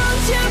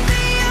you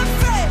be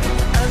afraid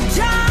of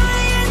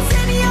giants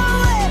in your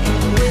way.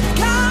 With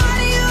God,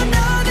 you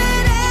know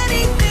that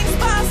anything's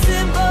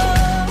possible.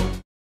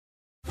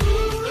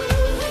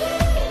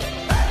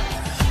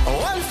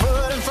 One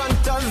foot in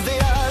front of the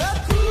other.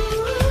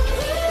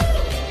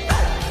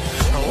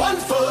 One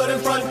foot in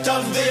front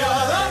of the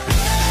other.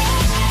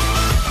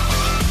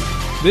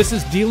 This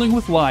is Dealing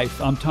with Life.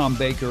 I'm Tom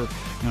Baker,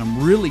 and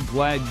I'm really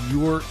glad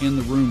you're in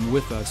the room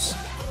with us.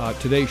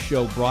 Today's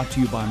show brought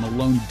to you by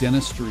Malone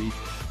Dentistry.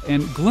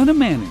 And Glenna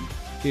Manning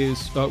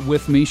is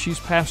with me. She's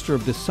pastor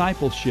of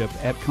discipleship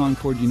at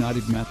Concord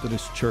United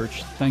Methodist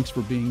Church. Thanks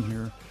for being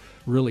here.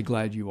 Really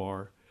glad you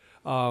are.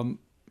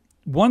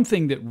 One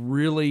thing that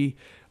really,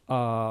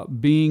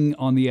 being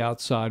on the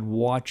outside,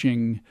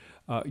 watching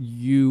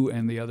you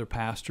and the other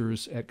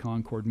pastors at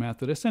Concord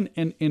Methodist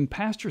and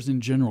pastors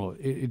in general,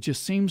 it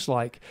just seems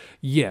like,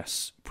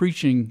 yes,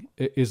 preaching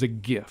is a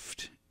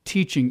gift,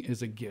 teaching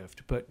is a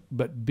gift,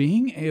 but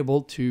being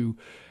able to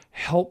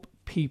help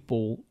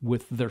people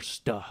with their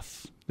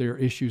stuff, their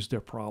issues,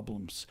 their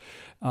problems.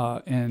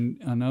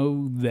 And I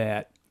know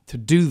that to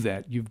do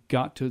that, you've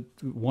got to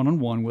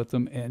one-on-one with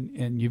them,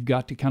 and you've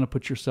got to kind of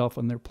put yourself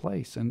in their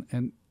place.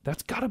 And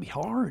That's got to be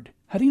hard.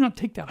 How do you not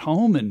take that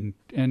home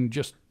and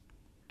just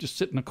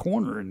sit in a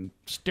corner and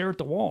stare at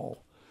the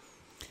wall?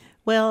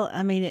 Well,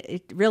 I mean,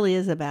 it really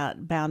is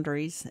about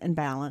boundaries and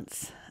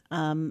balance.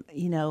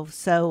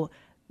 So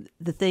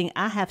the thing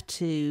I have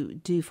to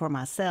do for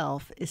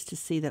myself is to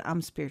see that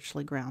I'm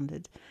spiritually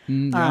grounded.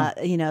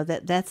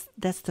 That's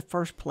the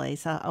first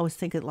place. I always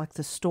think of like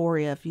the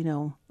story of,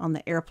 on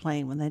the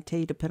airplane when they tell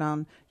you to put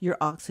on your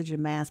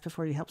oxygen mask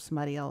before you help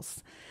somebody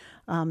else.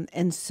 For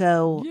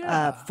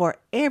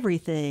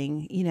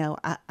everything,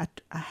 I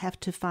have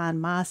to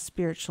find my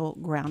spiritual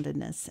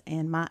groundedness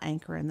and my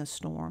anchor in the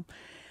storm.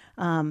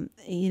 And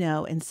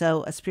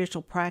so a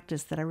spiritual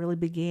practice that I really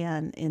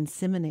began in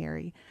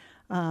seminary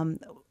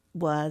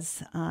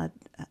was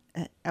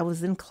I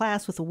was in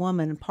class with a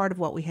woman, and part of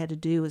what we had to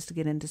do was to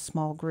get into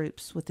small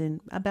groups within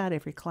about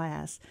every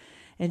class.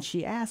 And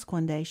she asked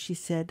one day, she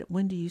said,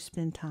 "When do you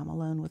spend time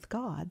alone with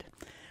God?"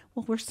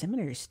 Well, we're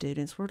seminary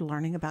students. We're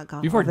learning about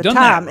God all the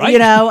time, that,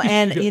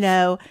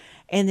 right?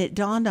 And it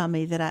dawned on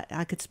me that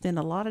I could spend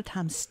a lot of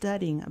time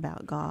studying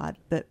about God,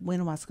 but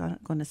when was I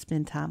going to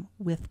spend time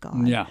with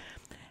God? Yeah.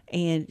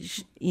 And,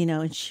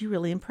 and she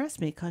really impressed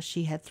me because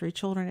she had 3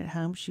 children at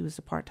home. She was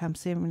a part-time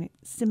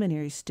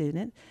seminary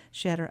student.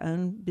 She had her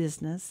own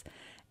business,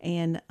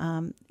 and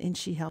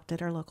she helped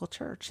at our local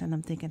church. And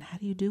I'm thinking, how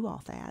do you do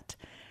all that?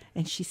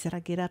 And she said, I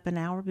get up an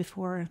hour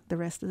before the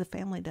rest of the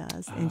family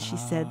does. And she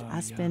said, I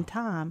spend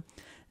time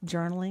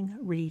journaling,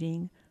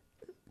 reading,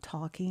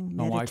 talking,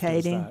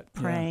 meditating,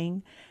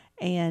 praying.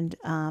 And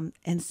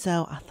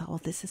so I thought,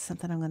 well, this is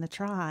something I'm going to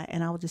try.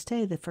 And I will just tell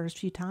you, the first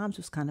few times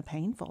was kind of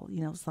painful.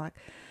 It was like,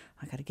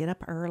 I got to get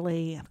up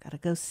early. I've got to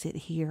go sit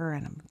here,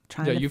 and I'm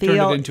trying to feel. Yeah, you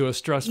turned it into a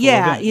stressful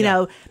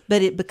event.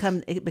 But it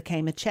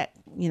became a check.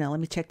 Let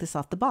me check this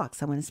off the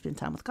box. I want to spend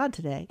time with God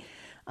today.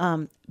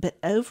 But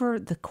over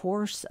the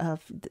course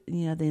of,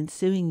 the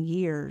ensuing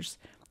years,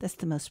 that's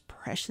the most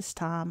precious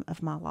time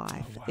of my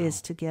life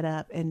is to get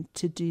up and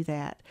to do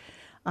that.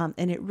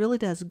 And it really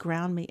does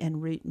ground me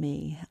and root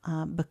me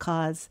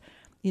because,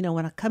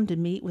 when I come to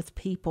meet with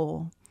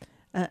people,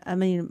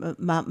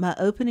 my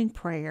opening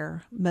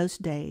prayer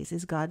most days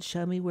is, God,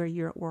 show me where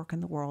you're at work in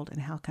the world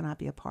and how can I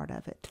be a part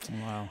of it?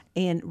 Wow.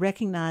 And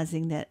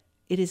recognizing that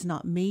it is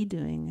not me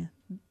doing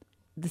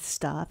the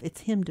stuff,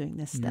 it's him doing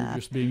this stuff. You're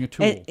just being a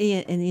tool.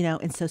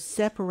 And so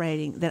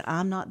separating that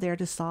I'm not there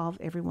to solve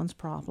everyone's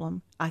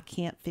problem. I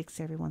can't fix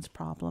everyone's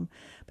problem,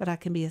 but I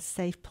can be a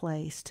safe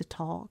place to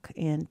talk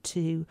and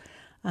to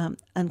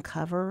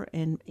uncover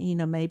and,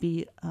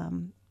 maybe,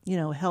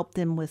 help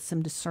them with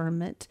some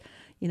discernment,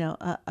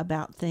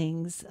 about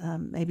things,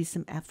 maybe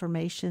some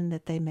affirmation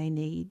that they may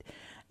need.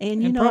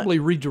 And probably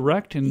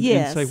redirect and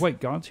say, wait,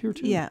 God's here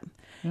too. Yeah.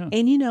 Yeah.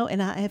 And,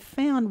 and I have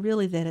found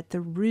really that at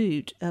the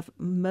root of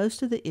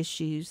most of the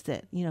issues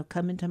that,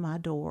 come into my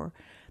door,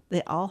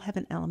 they all have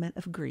an element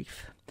of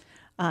grief.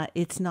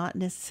 It's not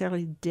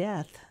necessarily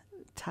death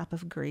type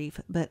of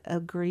grief, but a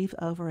grief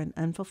over an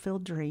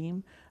unfulfilled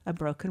dream, a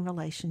broken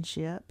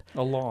relationship.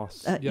 A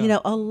loss.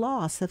 A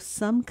loss of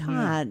some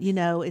kind.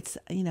 Yeah. It's,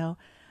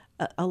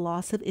 a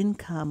loss of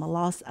income, a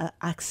loss.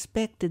 I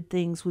expected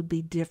things would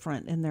be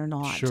different, and they're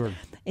not. Sure.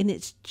 And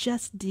it's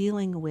just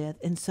dealing with,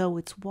 and so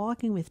it's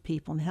walking with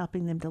people and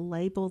helping them to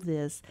label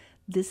this.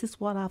 This is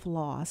what I've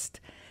lost.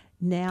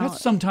 Now that's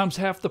sometimes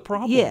half the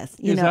problem. Yes,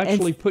 is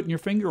actually putting your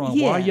finger on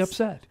why are you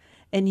upset.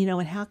 And,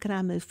 and how can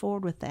I move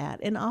forward with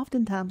that? And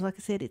oftentimes, like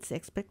I said, it's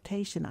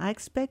expectation. I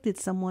expected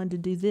someone to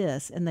do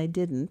this, and they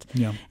didn't.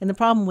 Yeah. And the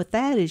problem with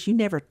that is you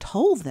never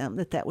told them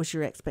that was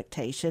your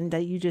expectation,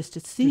 that you just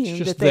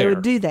assumed that they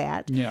would do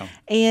that. Yeah.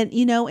 And,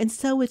 and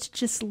so it's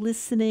just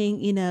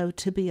listening,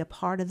 to be a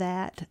part of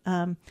that.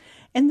 And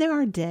there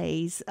are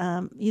days,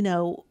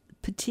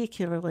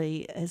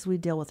 particularly as we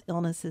deal with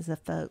illnesses of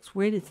folks,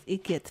 where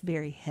it gets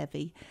very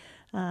heavy.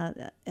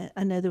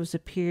 I know there was a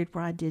period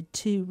where I did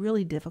 2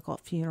 really difficult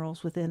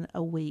funerals within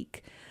a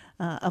week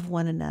of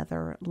one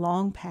another,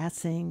 long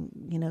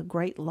passing,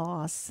 great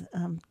loss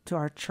to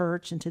our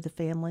church and to the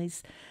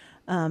families.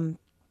 And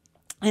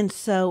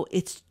so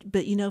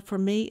but for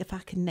me, if I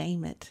can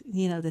name it,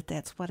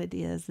 that's what it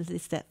is.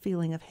 It's that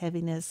feeling of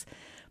heaviness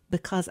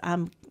because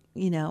I'm,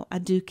 I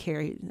do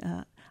carry,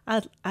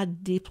 I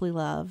deeply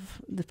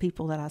love the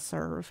people that I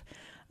serve.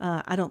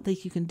 I don't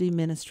think you can do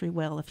ministry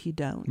well if you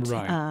don't.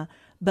 Right.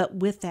 But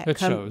with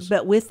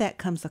that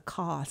comes a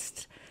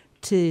cost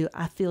to,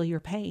 I feel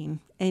your pain.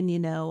 And,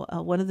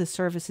 one of the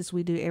services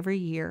we do every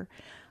year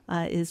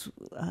is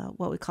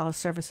what we call a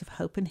service of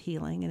hope and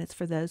healing. And it's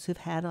for those who've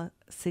had a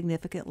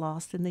significant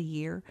loss in the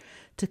year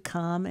to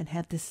come and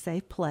have this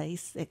safe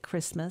place at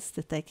Christmas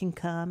that they can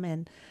come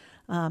and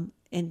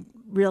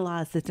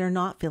realize that they're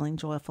not feeling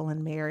joyful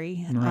and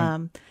merry.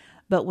 Right.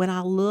 But when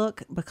I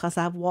look, because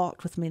I've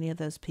walked with many of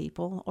those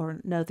people or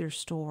know their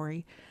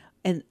story,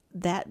 and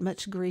that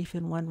much grief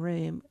in one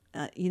room,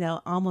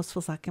 almost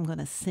feels like I'm going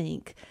to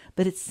sink.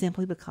 But it's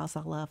simply because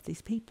I love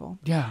these people.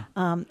 Yeah.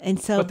 And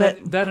so,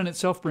 but that in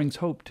itself brings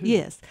hope too.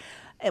 Yes.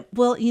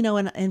 Well,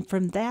 and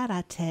from that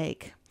I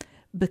take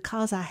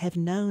because I have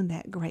known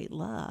that great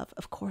love,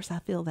 of course I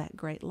feel that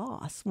great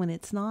loss when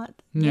it's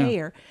not Yeah.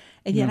 there.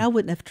 And yet Yeah. I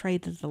wouldn't have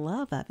traded the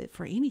love of it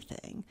for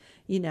anything.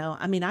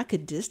 I mean, I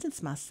could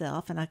distance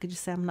myself and I could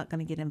just say, I'm not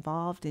going to get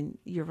involved in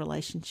your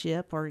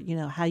relationship or,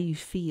 how you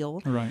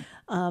feel. Right.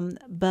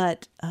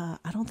 But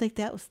I don't think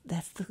that's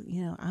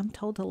the, I'm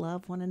told to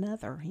love one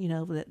another,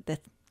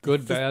 that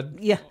Good, bad,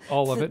 yeah,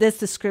 all of it. That's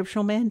the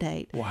scriptural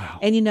mandate. Wow.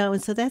 And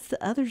and so that's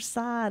the other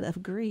side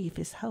of grief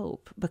is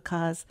hope,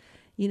 because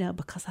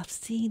I've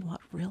seen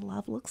what real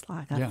love looks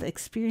like. I've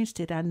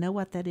experienced it. I know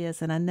what that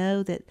is, and I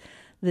know that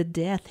the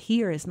death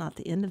here is not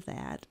the end of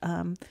that.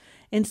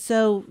 And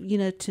so,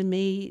 to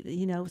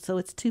me, so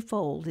it's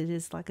twofold. It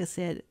is, like I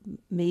said,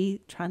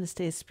 me trying to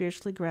stay as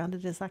spiritually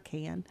grounded as I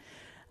can.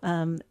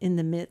 In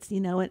the midst,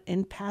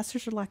 and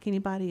pastors are like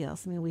anybody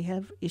else. I mean, we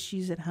have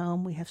issues at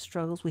home, we have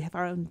struggles, we have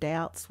our own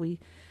doubts, we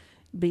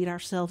beat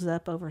ourselves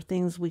up over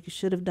things we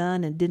should have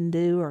done and didn't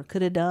do, or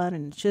could have done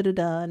and should have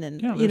done, and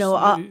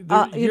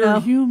you're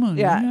human.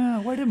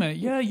 Yeah. Wait a minute.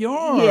 Yeah, you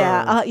are.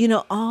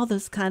 Yeah, all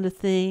those kind of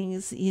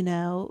things.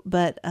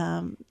 But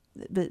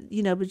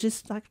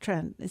just like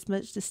trying as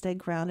much to stay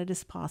grounded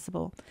as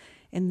possible,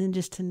 and then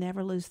just to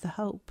never lose the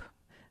hope.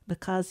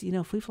 Because,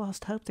 if we've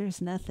lost hope,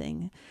 there's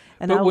nothing.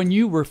 But when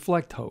you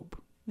reflect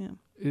hope, yeah.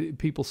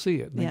 People see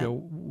it and they go,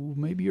 well,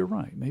 maybe you're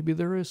right. Maybe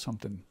there is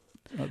something.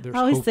 There's I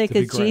always hope think to be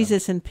of grabbed.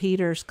 Jesus and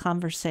Peter's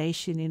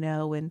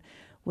conversation,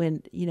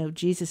 when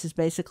Jesus has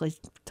basically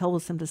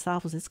told some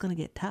disciples it's going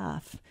to get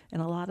tough,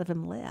 and a lot of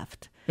them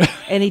left.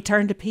 And he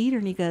turned to Peter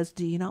and he goes,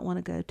 do you not want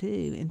to go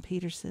too? And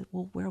Peter said,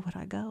 well, where would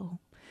I go?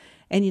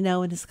 And,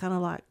 and it's kind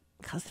of like,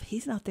 because if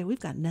he's not there, we've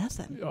got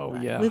nothing. Oh,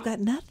 yeah. We've got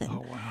nothing.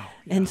 Oh, wow.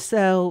 Yeah. And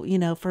so,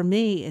 for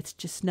me, it's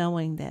just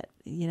knowing that,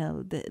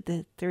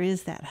 that there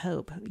is that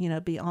hope,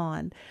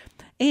 beyond.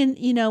 And,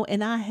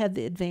 and I have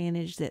the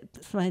advantage that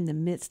somebody in the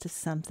midst of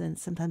something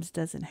sometimes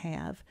doesn't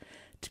have,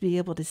 to be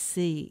able to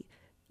see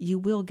you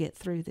will get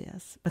through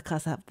this,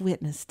 because I've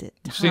witnessed it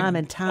time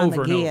and time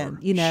over again.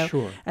 and over.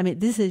 Sure. I mean,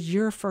 this is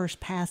your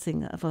first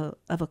passing of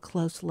a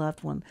close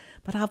loved one,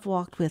 but I've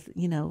walked with,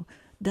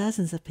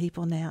 dozens of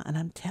people now, and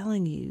I'm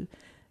telling you,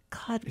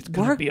 God it's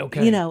gonna work. Be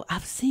okay.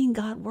 I've seen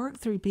God work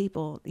through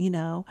people.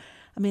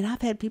 I mean,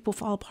 I've had people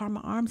fall apart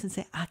my arms and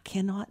say, "I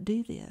cannot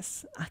do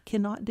this. I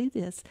cannot do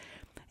this,"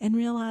 and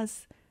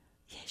realize,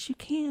 yes, you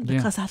can,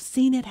 because I've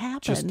seen it happen.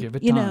 Just give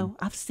it time.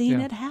 I've seen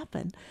it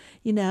happen.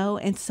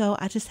 And so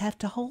I just have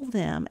to hold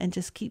them and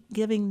just keep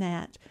giving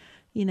that.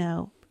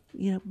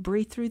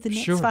 Breathe through the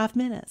next 5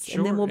 minutes,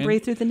 and then we'll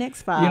breathe through the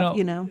next 5.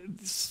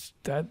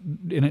 That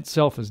in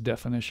itself is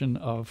definition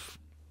of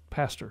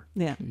pastor.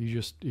 Yeah.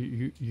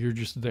 You're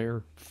just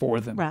there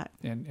for them, right,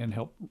 and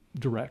help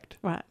direct.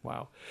 Right.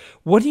 Wow.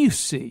 What do you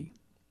see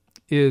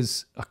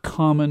is a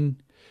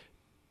common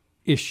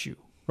issue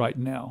right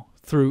now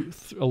through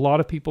a lot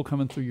of people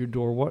coming through your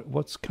door?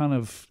 What's kind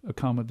of a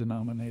common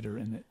denominator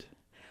in it?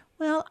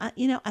 Well,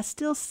 I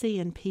still see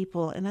in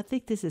people, and I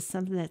think this is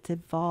something that's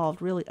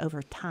evolved really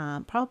over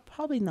time,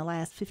 probably in the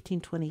last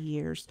 15, 20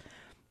 years,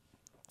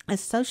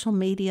 as social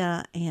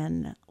media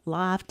and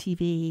live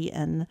TV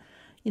and,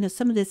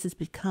 some of this has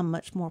become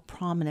much more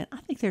prominent.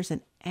 I think there's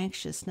an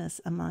anxiousness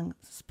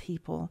amongst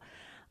people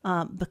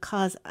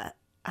because I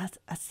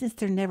sense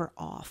they're never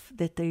off,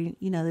 that they,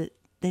 that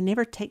they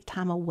never take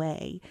time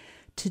away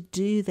to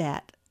do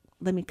that.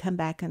 Let me come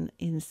back and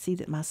see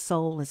that my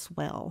soul is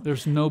well.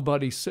 There's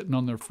nobody sitting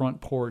on their front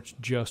porch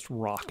just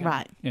rocking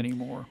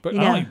anymore. But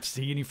I don't even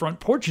see any front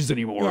porches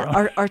anymore.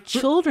 Yeah. Our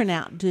children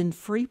out doing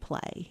free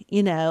play.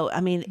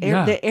 I mean,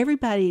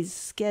 everybody's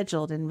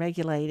scheduled and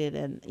regulated,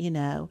 and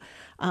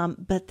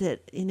but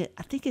that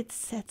I think it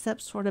sets up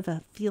sort of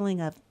a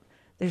feeling of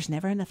there's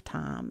never enough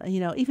time.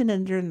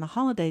 Even during the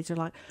holidays, they're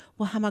like,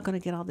 well, how am I going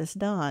to get all this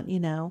done?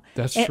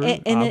 That's true.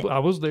 I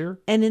was there.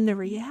 And then the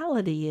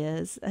reality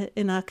is,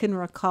 and I can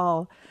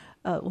recall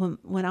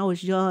when I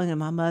was young and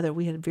my mother,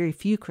 we had very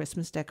few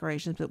Christmas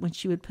decorations, but when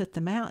she would put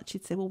them out,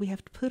 she'd say, well, we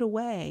have to put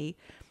away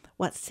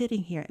what's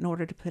sitting here in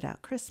order to put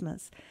out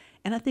Christmas.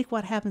 And I think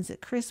what happens at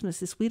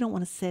Christmas is we don't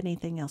want to set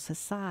anything else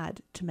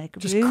aside to make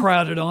room. Just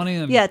crowd it on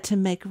in. Yeah, to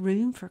make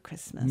room for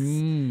Christmas.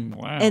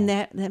 Wow. And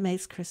that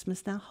makes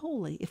Christmas now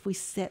holy if we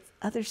set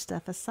other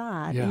stuff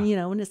aside. Yeah. And,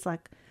 and it's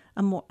like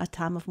a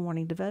time of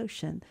morning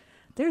devotion.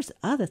 There's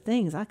other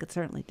things I could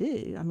certainly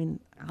do. I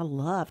mean, I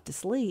love to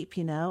sleep,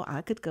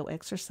 I could go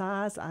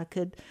exercise. I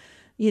could,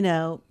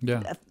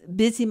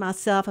 busy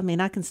myself. I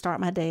mean, I can start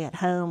my day at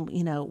home,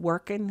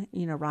 working,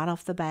 right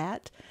off the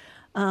bat.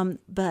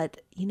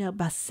 But,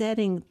 by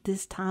setting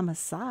this time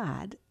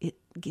aside, it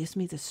gives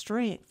me the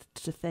strength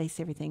to face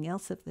everything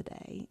else of the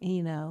day,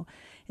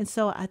 And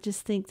so I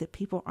just think that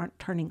people aren't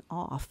turning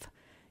off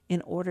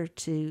in order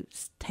to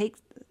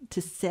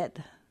set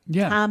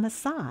time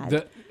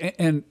aside.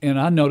 And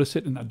I notice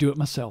it, and I do it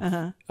myself,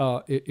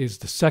 is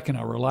the second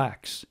I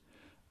relax,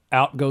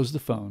 out goes the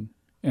phone,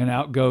 and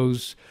out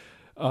goes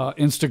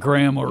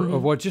Instagram or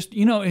what, just,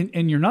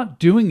 and you're not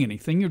doing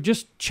anything. You're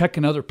just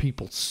checking other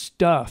people's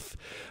stuff.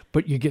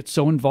 but you get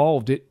so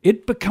involved,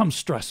 it becomes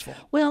stressful.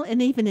 Well,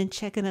 and even in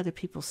checking other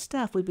people's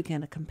stuff, we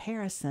began a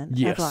comparison.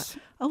 Yes. Of like,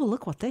 oh, well,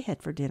 look what they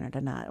had for dinner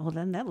tonight. Well,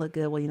 doesn't that look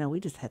good? Well, we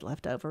just had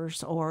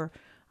leftovers. Or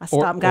I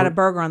stopped and got a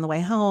burger on the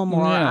way home.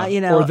 Or,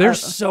 or they're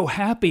so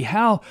happy.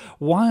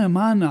 Why am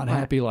I not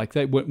happy like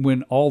that?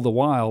 When all the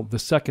while, the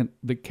second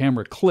the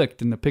camera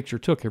clicked and the picture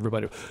took,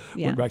 everybody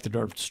went back to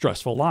their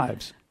stressful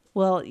lives.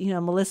 Well,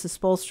 Melissa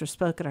Spolstra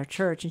spoke at our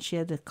church, and she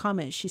had the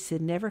comment. She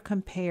said, "Never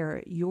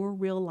compare your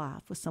real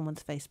life with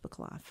someone's Facebook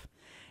life."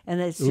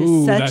 And it's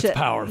just that's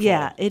powerful.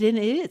 Yeah, it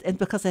is, and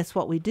because that's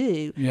what we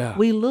do. Yeah.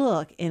 We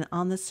look, and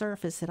on the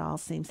surface, it all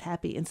seems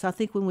happy. And so I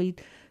think when we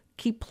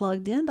keep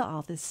plugged into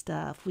all this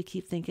stuff, we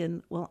keep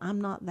thinking, well, I'm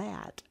not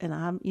that, and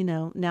I'm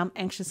now I'm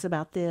anxious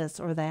about this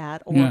or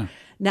that, or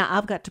now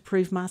I've got to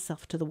prove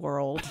myself to the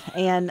world,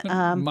 and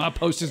my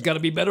post has got to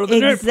be better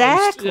than their post.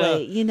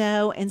 Exactly.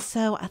 And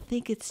so I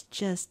think it's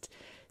just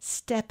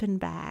stepping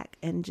back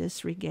and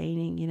just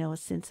regaining a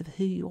sense of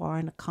who you are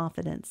and a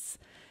confidence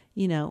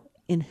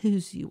in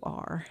whose you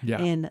are,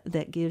 and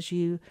that gives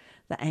you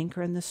the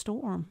anchor in the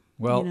storm.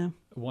 Well,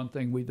 one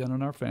thing we've done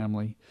in our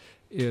family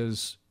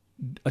is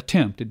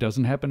attempt, it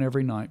doesn't happen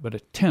every night, but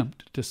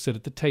attempt to sit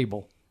at the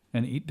table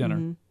and eat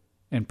dinner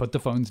and put the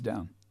phones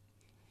down.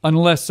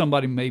 Unless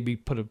somebody maybe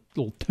put a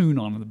little tune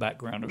on in the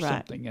background or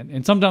something.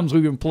 And sometimes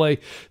we even play,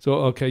 so,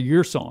 okay,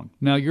 your song,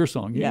 now your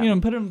song. Yeah.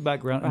 Put it in the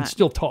background and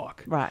still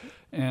talk. Right.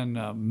 And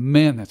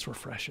man, that's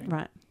refreshing.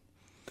 Right.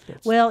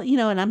 Well,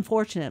 and I'm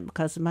fortunate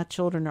because my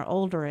children are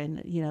older,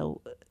 and,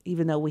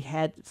 even though we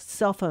had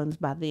cell phones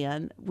by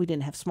then, we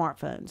didn't have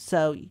smartphones.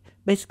 So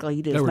basically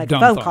you just make a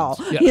phone call,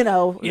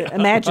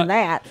 imagine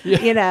that,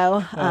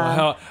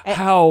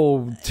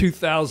 how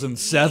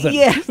 2007.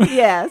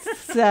 Yes.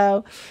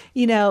 So,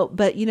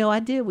 but,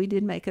 we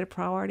did make it a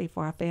priority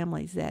for our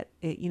families that,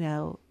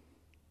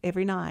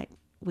 every night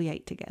we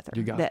ate together.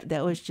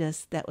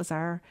 That was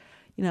our,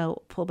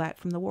 pull back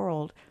from the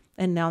world.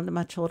 And now that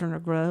my children are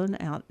grown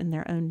out in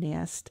their own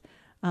nest,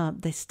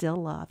 they still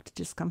love to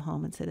just come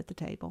home and sit at the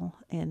table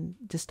and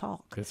just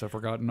talk. It's a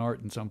forgotten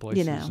art in some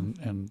places,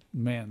 and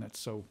man, it's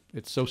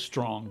so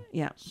strong.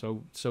 Yeah.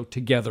 So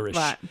togetherish.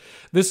 Right.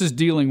 This is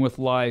Dealing with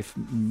Life.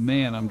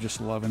 Man, I'm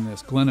just loving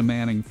this. Glenna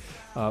Manning,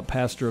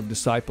 pastor of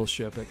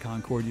Discipleship at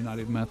Concord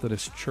United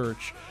Methodist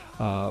Church.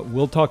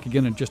 We'll talk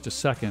again in just a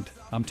second.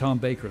 I'm Tom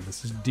Baker.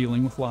 This is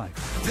Dealing with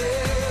Life. There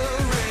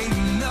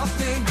ain't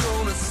nothing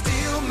gonna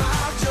steal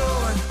my joy.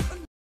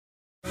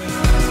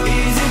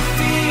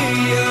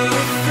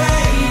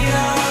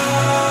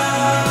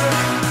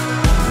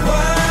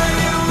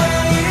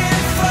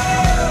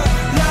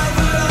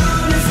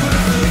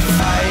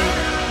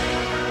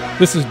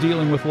 This is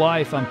Dealing with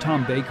Life. I'm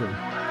Tom Baker,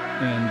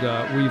 and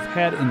we've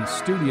had in the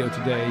studio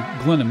today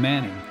Glenna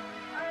Manning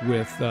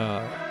with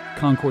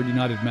Concord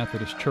United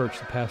Methodist Church,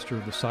 the pastor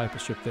of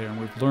Discipleship there, and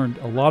we've learned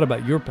a lot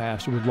about your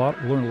pastor. We've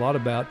learned a lot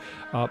about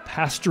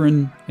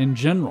pastoring in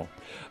general.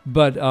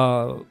 But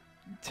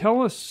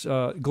tell us,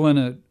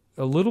 Glenna,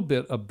 a little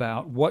bit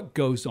about what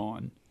goes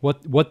on,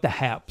 what the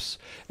haps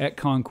at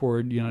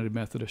Concord United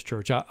Methodist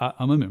Church.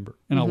 I'm a member,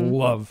 and I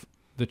love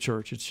the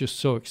church. It's just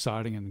so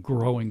exciting and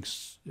growing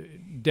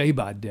day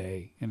by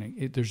day,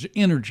 and there's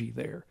energy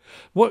there.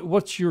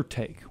 What's your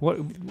take?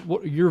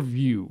 What your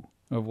view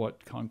of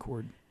what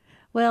Concord?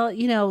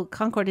 Well,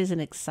 Concord is an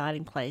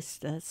exciting place,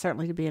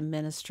 certainly to be in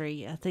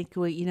ministry. I think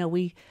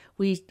we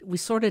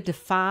sort of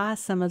defy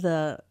some of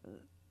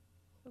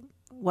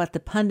what the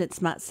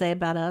pundits might say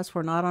about us.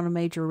 We're not on a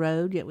major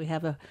road, yet we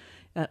have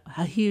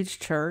a huge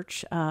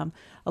church.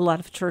 A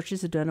lot of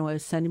churches have done away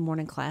with Sunday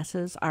morning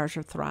classes. Ours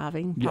are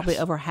thriving. Probably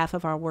over half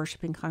of our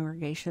worshiping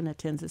congregation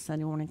attends a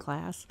Sunday morning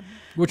class.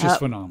 Which is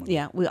phenomenal.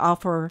 Yeah, we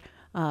offer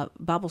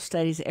Bible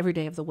studies every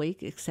day of the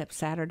week except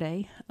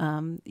Saturday.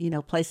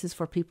 Places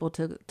for people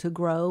to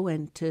grow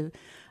and to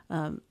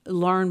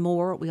learn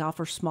more. We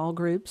offer small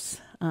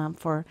groups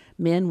for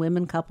men,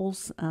 women,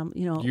 couples,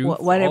 Youth,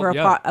 whatever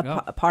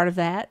a part of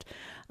that.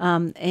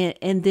 And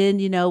then,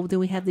 then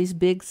we have these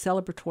big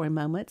celebratory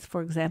moments.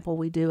 For example,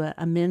 we do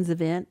a men's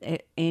event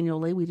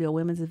annually. We do a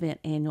women's event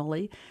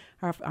annually.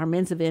 Our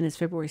men's event is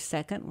February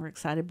 2nd. We're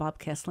excited. Bob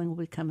Kessling will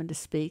be coming to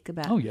speak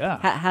about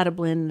how to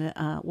blend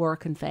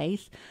work and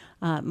faith.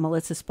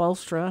 Melissa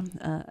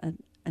Spolstra,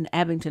 an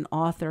Abington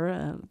author,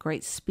 a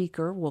great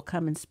speaker, will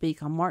come and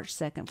speak on March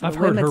 2nd for the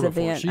women's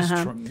event. She's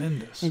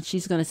tremendous. And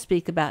she's going to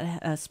speak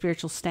about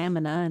spiritual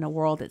stamina in a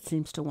world that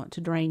seems to want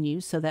to drain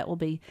you. So that will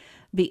be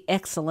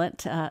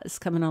excellent. It's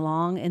coming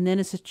along. And then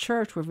as a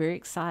church, we're very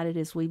excited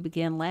as we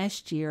began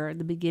last year,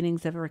 the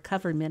beginnings of a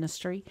recovery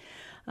ministry.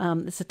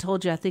 As I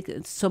told you, I think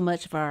so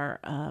much of our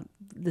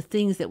the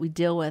things that we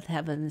deal with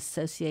have an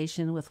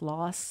association with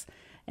loss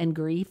and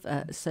grief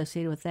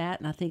associated with that.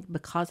 And I think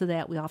because of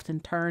that, we often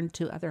turn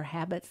to other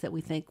habits that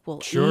we think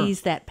will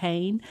ease that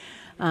pain.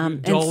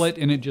 Dull it,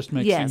 and it just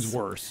makes things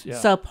worse. Yeah.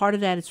 So part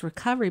of that is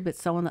recovery. But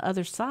so on the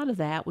other side of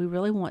that, we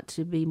really want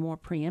to be more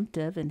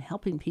preemptive in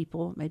helping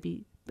people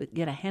maybe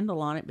get a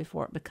handle on it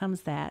before it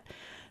becomes that.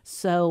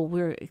 So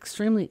we're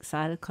extremely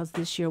excited because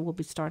this year we'll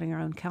be starting our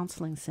own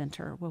counseling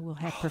center where we'll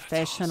have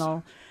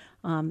professional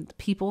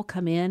people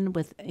come in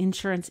with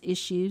insurance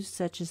issues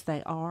such as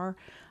they are.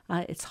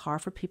 It's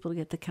hard for people to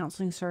get the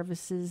counseling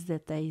services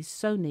that they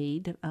so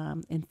need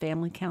in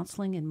family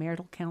counseling and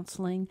marital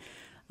counseling,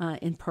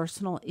 in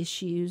personal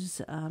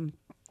issues,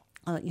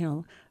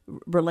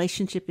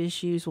 relationship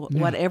issues,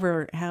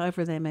 whatever,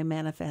 however they may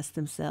manifest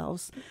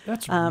themselves.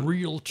 That's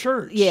real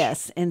church.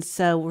 Yes, and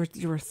so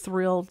we're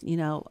thrilled,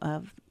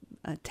 of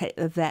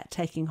that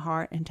taking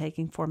heart and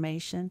taking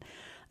formation.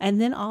 And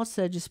then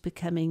also just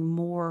becoming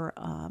more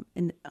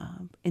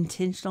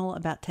intentional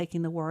about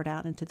taking the word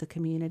out into the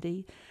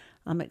community.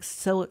 I'm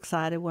so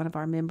excited. One of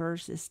our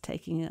members is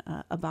taking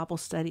a Bible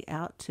study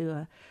out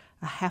to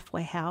a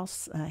halfway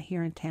house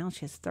here in town.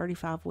 She has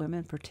 35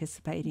 women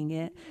participating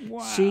in it.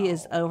 Wow. She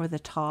is over the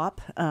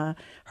top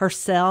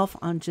herself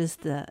on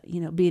just the,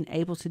 being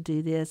able to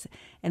do this,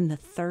 and the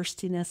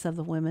thirstiness of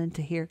the women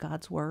to hear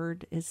God's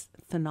word is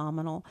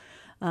phenomenal.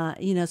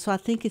 So I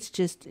think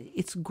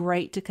it's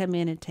great to come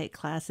in and take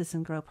classes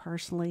and grow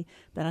personally,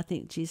 but I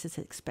think Jesus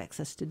expects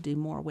us to do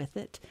more with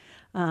it.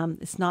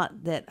 It's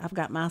not that I've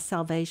got my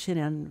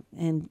salvation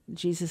and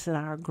Jesus and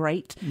I are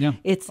great. Yeah.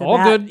 It's all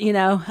about, good.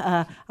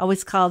 I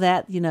always call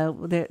that,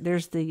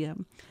 there's the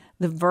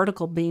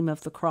vertical beam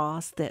of the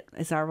cross that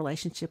is our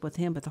relationship with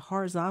him, but the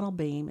horizontal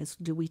beam is,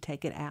 do we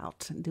take it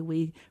out? Do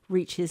we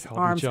reach his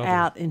arms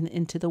out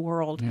into the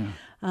world?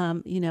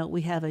 Yeah.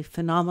 We have a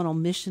phenomenal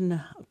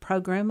mission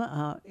program.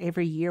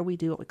 Every year we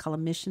do what we call a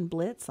mission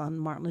blitz on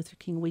Martin Luther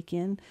King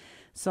weekend.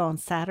 So on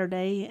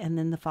Saturday and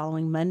then the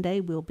following Monday,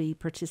 we'll be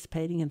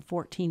participating in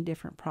 14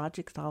 different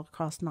projects all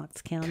across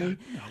Knox County.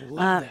 I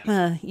love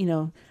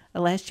that.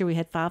 Last year we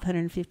had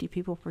 550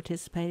 people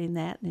participate in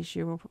that. This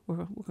year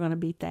we're going to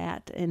beat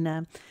that,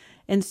 and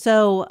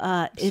so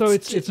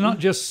it's not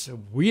just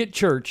we at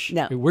church.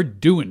 No, we're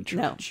doing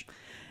church.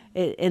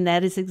 No. And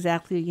that is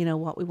exactly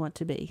what we want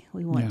to be.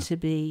 We want to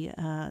be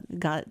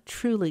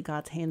truly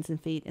God's hands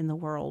and feet in the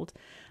world.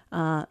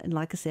 And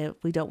like I said,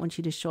 we don't want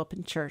you to show up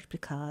in church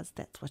because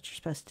that's what you're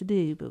supposed to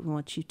do, but we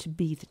want you to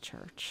be the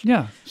church.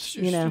 Yeah,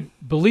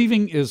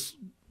 believing is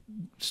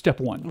step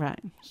one. Right.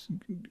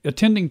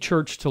 Attending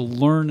church to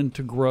learn and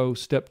to grow,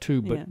 step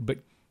two, but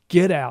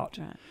get out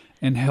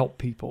and help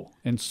people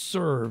and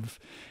serve.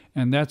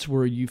 And that's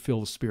where you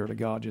feel the Spirit of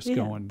God just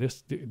going,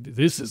 this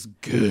is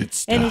good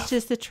stuff. And it's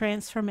just the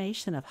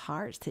transformation of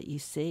hearts that you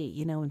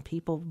see, when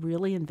people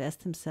really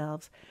invest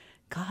themselves.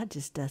 God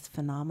just does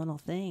phenomenal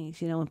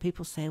things. When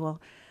people say, well,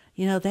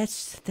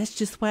 that's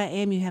just the way I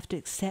am. You have to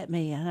accept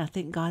me. And I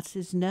think God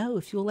says, no,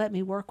 if you'll let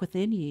me work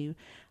within you,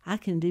 I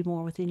can do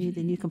more within you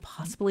than you can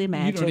possibly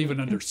imagine. You don't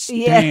even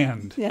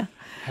understand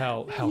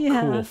how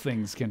Yeah. cool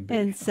things can be.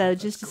 And so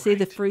just to see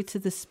the fruits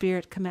of the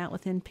Spirit come out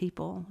within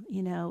people,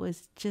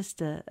 is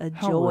just a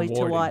joy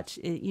to watch.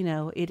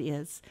 It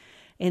is.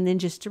 And then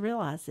just to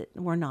realize that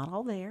we're not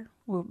all there,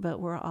 but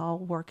we're all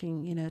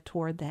working,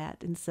 toward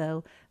that. And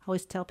so I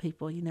always tell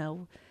people,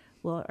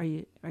 well, are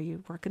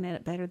you working at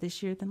it better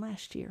this year than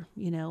last year?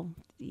 And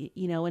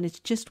it's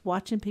just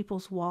watching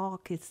people's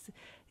walk. It's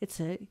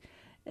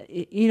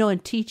in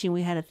teaching,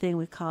 we had a thing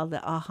we called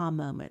the aha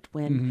moment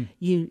when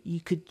you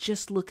could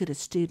just look at a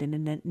student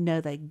and then know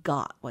they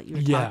got what you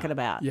were talking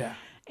about. Yeah.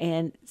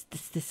 And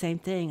it's the same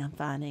thing I'm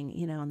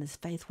finding, on this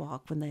faith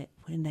walk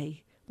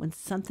when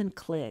something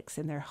clicks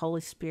in their Holy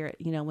Spirit,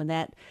 when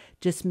that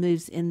just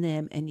moves in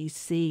them and you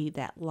see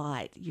that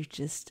light, you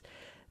just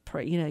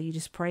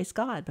praise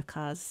God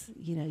because,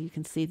 you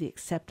can see the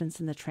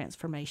acceptance and the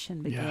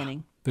transformation beginning.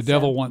 Yeah. The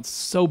devil wants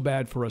so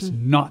bad for us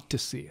not to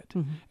see it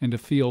and to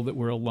feel that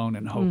we're alone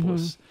and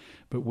hopeless.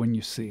 But when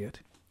you see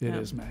it, it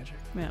is magic.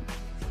 Yeah.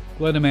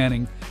 Glenna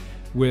Manning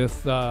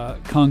with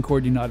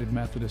Concord United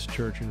Methodist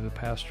Church, you're the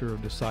pastor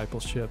of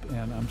Discipleship,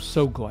 and I'm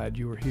so glad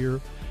you were here.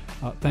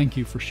 Thank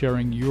you for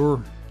sharing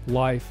your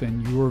life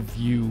and your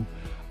view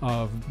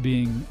of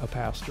being a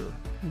pastor.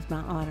 It's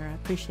my honor. I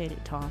appreciate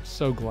it, Tom.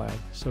 So glad,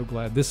 so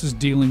glad. This is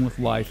Dealing with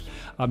Life.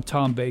 I'm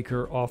Tom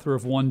Baker, author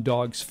of One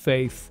Dog's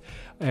Faith,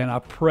 and I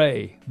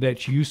pray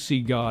that you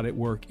see God at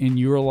work in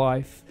your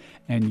life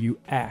and you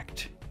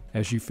act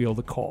as you feel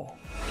the call.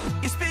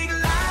 You speak